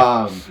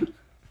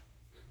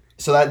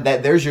 So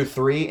that there's your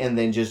 3, and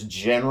then just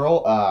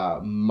general.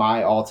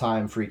 My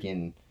all-time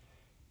freaking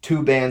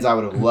 2 bands I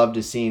would have loved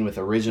to seen with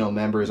original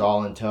members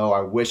all in tow.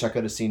 I wish I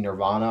could have seen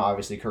Nirvana.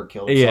 Obviously, Kurt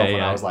killed himself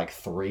when I was like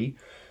 3,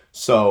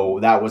 so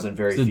that wasn't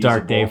very. It's a feasible.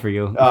 dark day for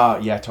you.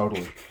 Yeah,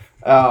 totally.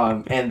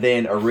 And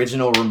then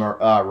original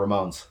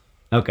Ramones.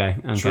 Okay.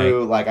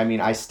 True. Like, I mean,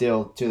 I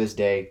still to this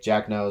day,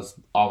 Jack knows,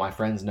 all my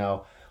friends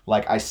know.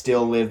 Like, I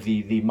still live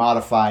the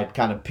modified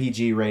kind of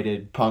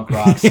PG-rated punk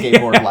rock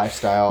skateboard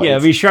lifestyle. Yeah, I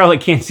mean,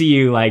 Charlotte can't see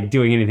you like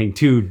doing anything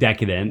too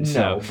decadent.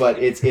 No, So. but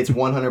it's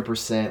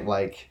 100%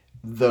 like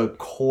the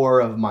core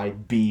of my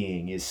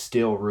being is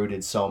still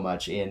rooted so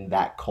much in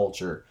that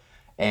culture,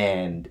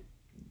 and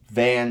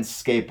Vans,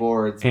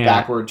 skateboards, Yeah.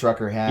 backward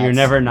trucker hats. You're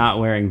never not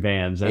wearing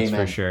Vans, that's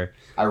Amen. for sure.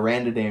 I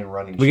ran today in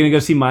running. We're gonna go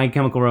see My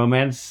Chemical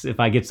Romance if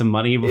I get some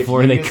money If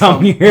before you they get come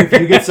some- here. If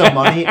you get some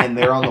money and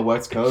they're on the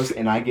West Coast,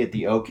 and I get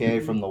the okay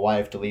from the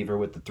wife to leave her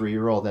with the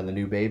 3-year-old and the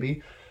new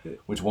baby,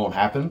 which won't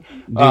happen.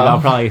 Dude,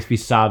 I'll probably be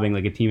sobbing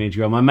like a teenage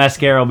girl. My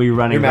mascara will be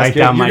running right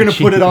down my You're gonna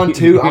cheek. put it on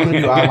too. I'm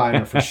gonna do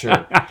eyeliner for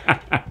sure.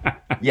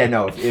 Yeah,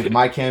 no. If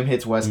My Chem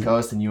hits West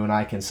Coast and you and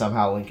I can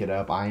somehow link it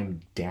up, I am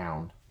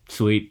down.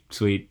 Sweet,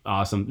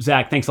 awesome.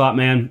 Zach, thanks a lot,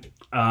 man.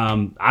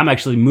 I'm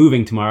actually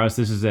moving tomorrow,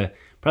 so this is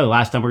probably the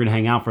last time we're gonna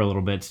hang out for a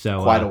little bit.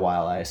 So Quite a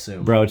while, I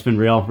assume. bro. It's been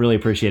real. Really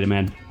appreciate it,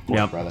 man. Course,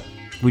 Yep. brother.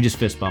 We just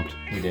fist bumped.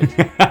 We did.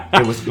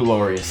 It was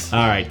glorious.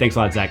 All right, thanks a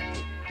lot, Zach.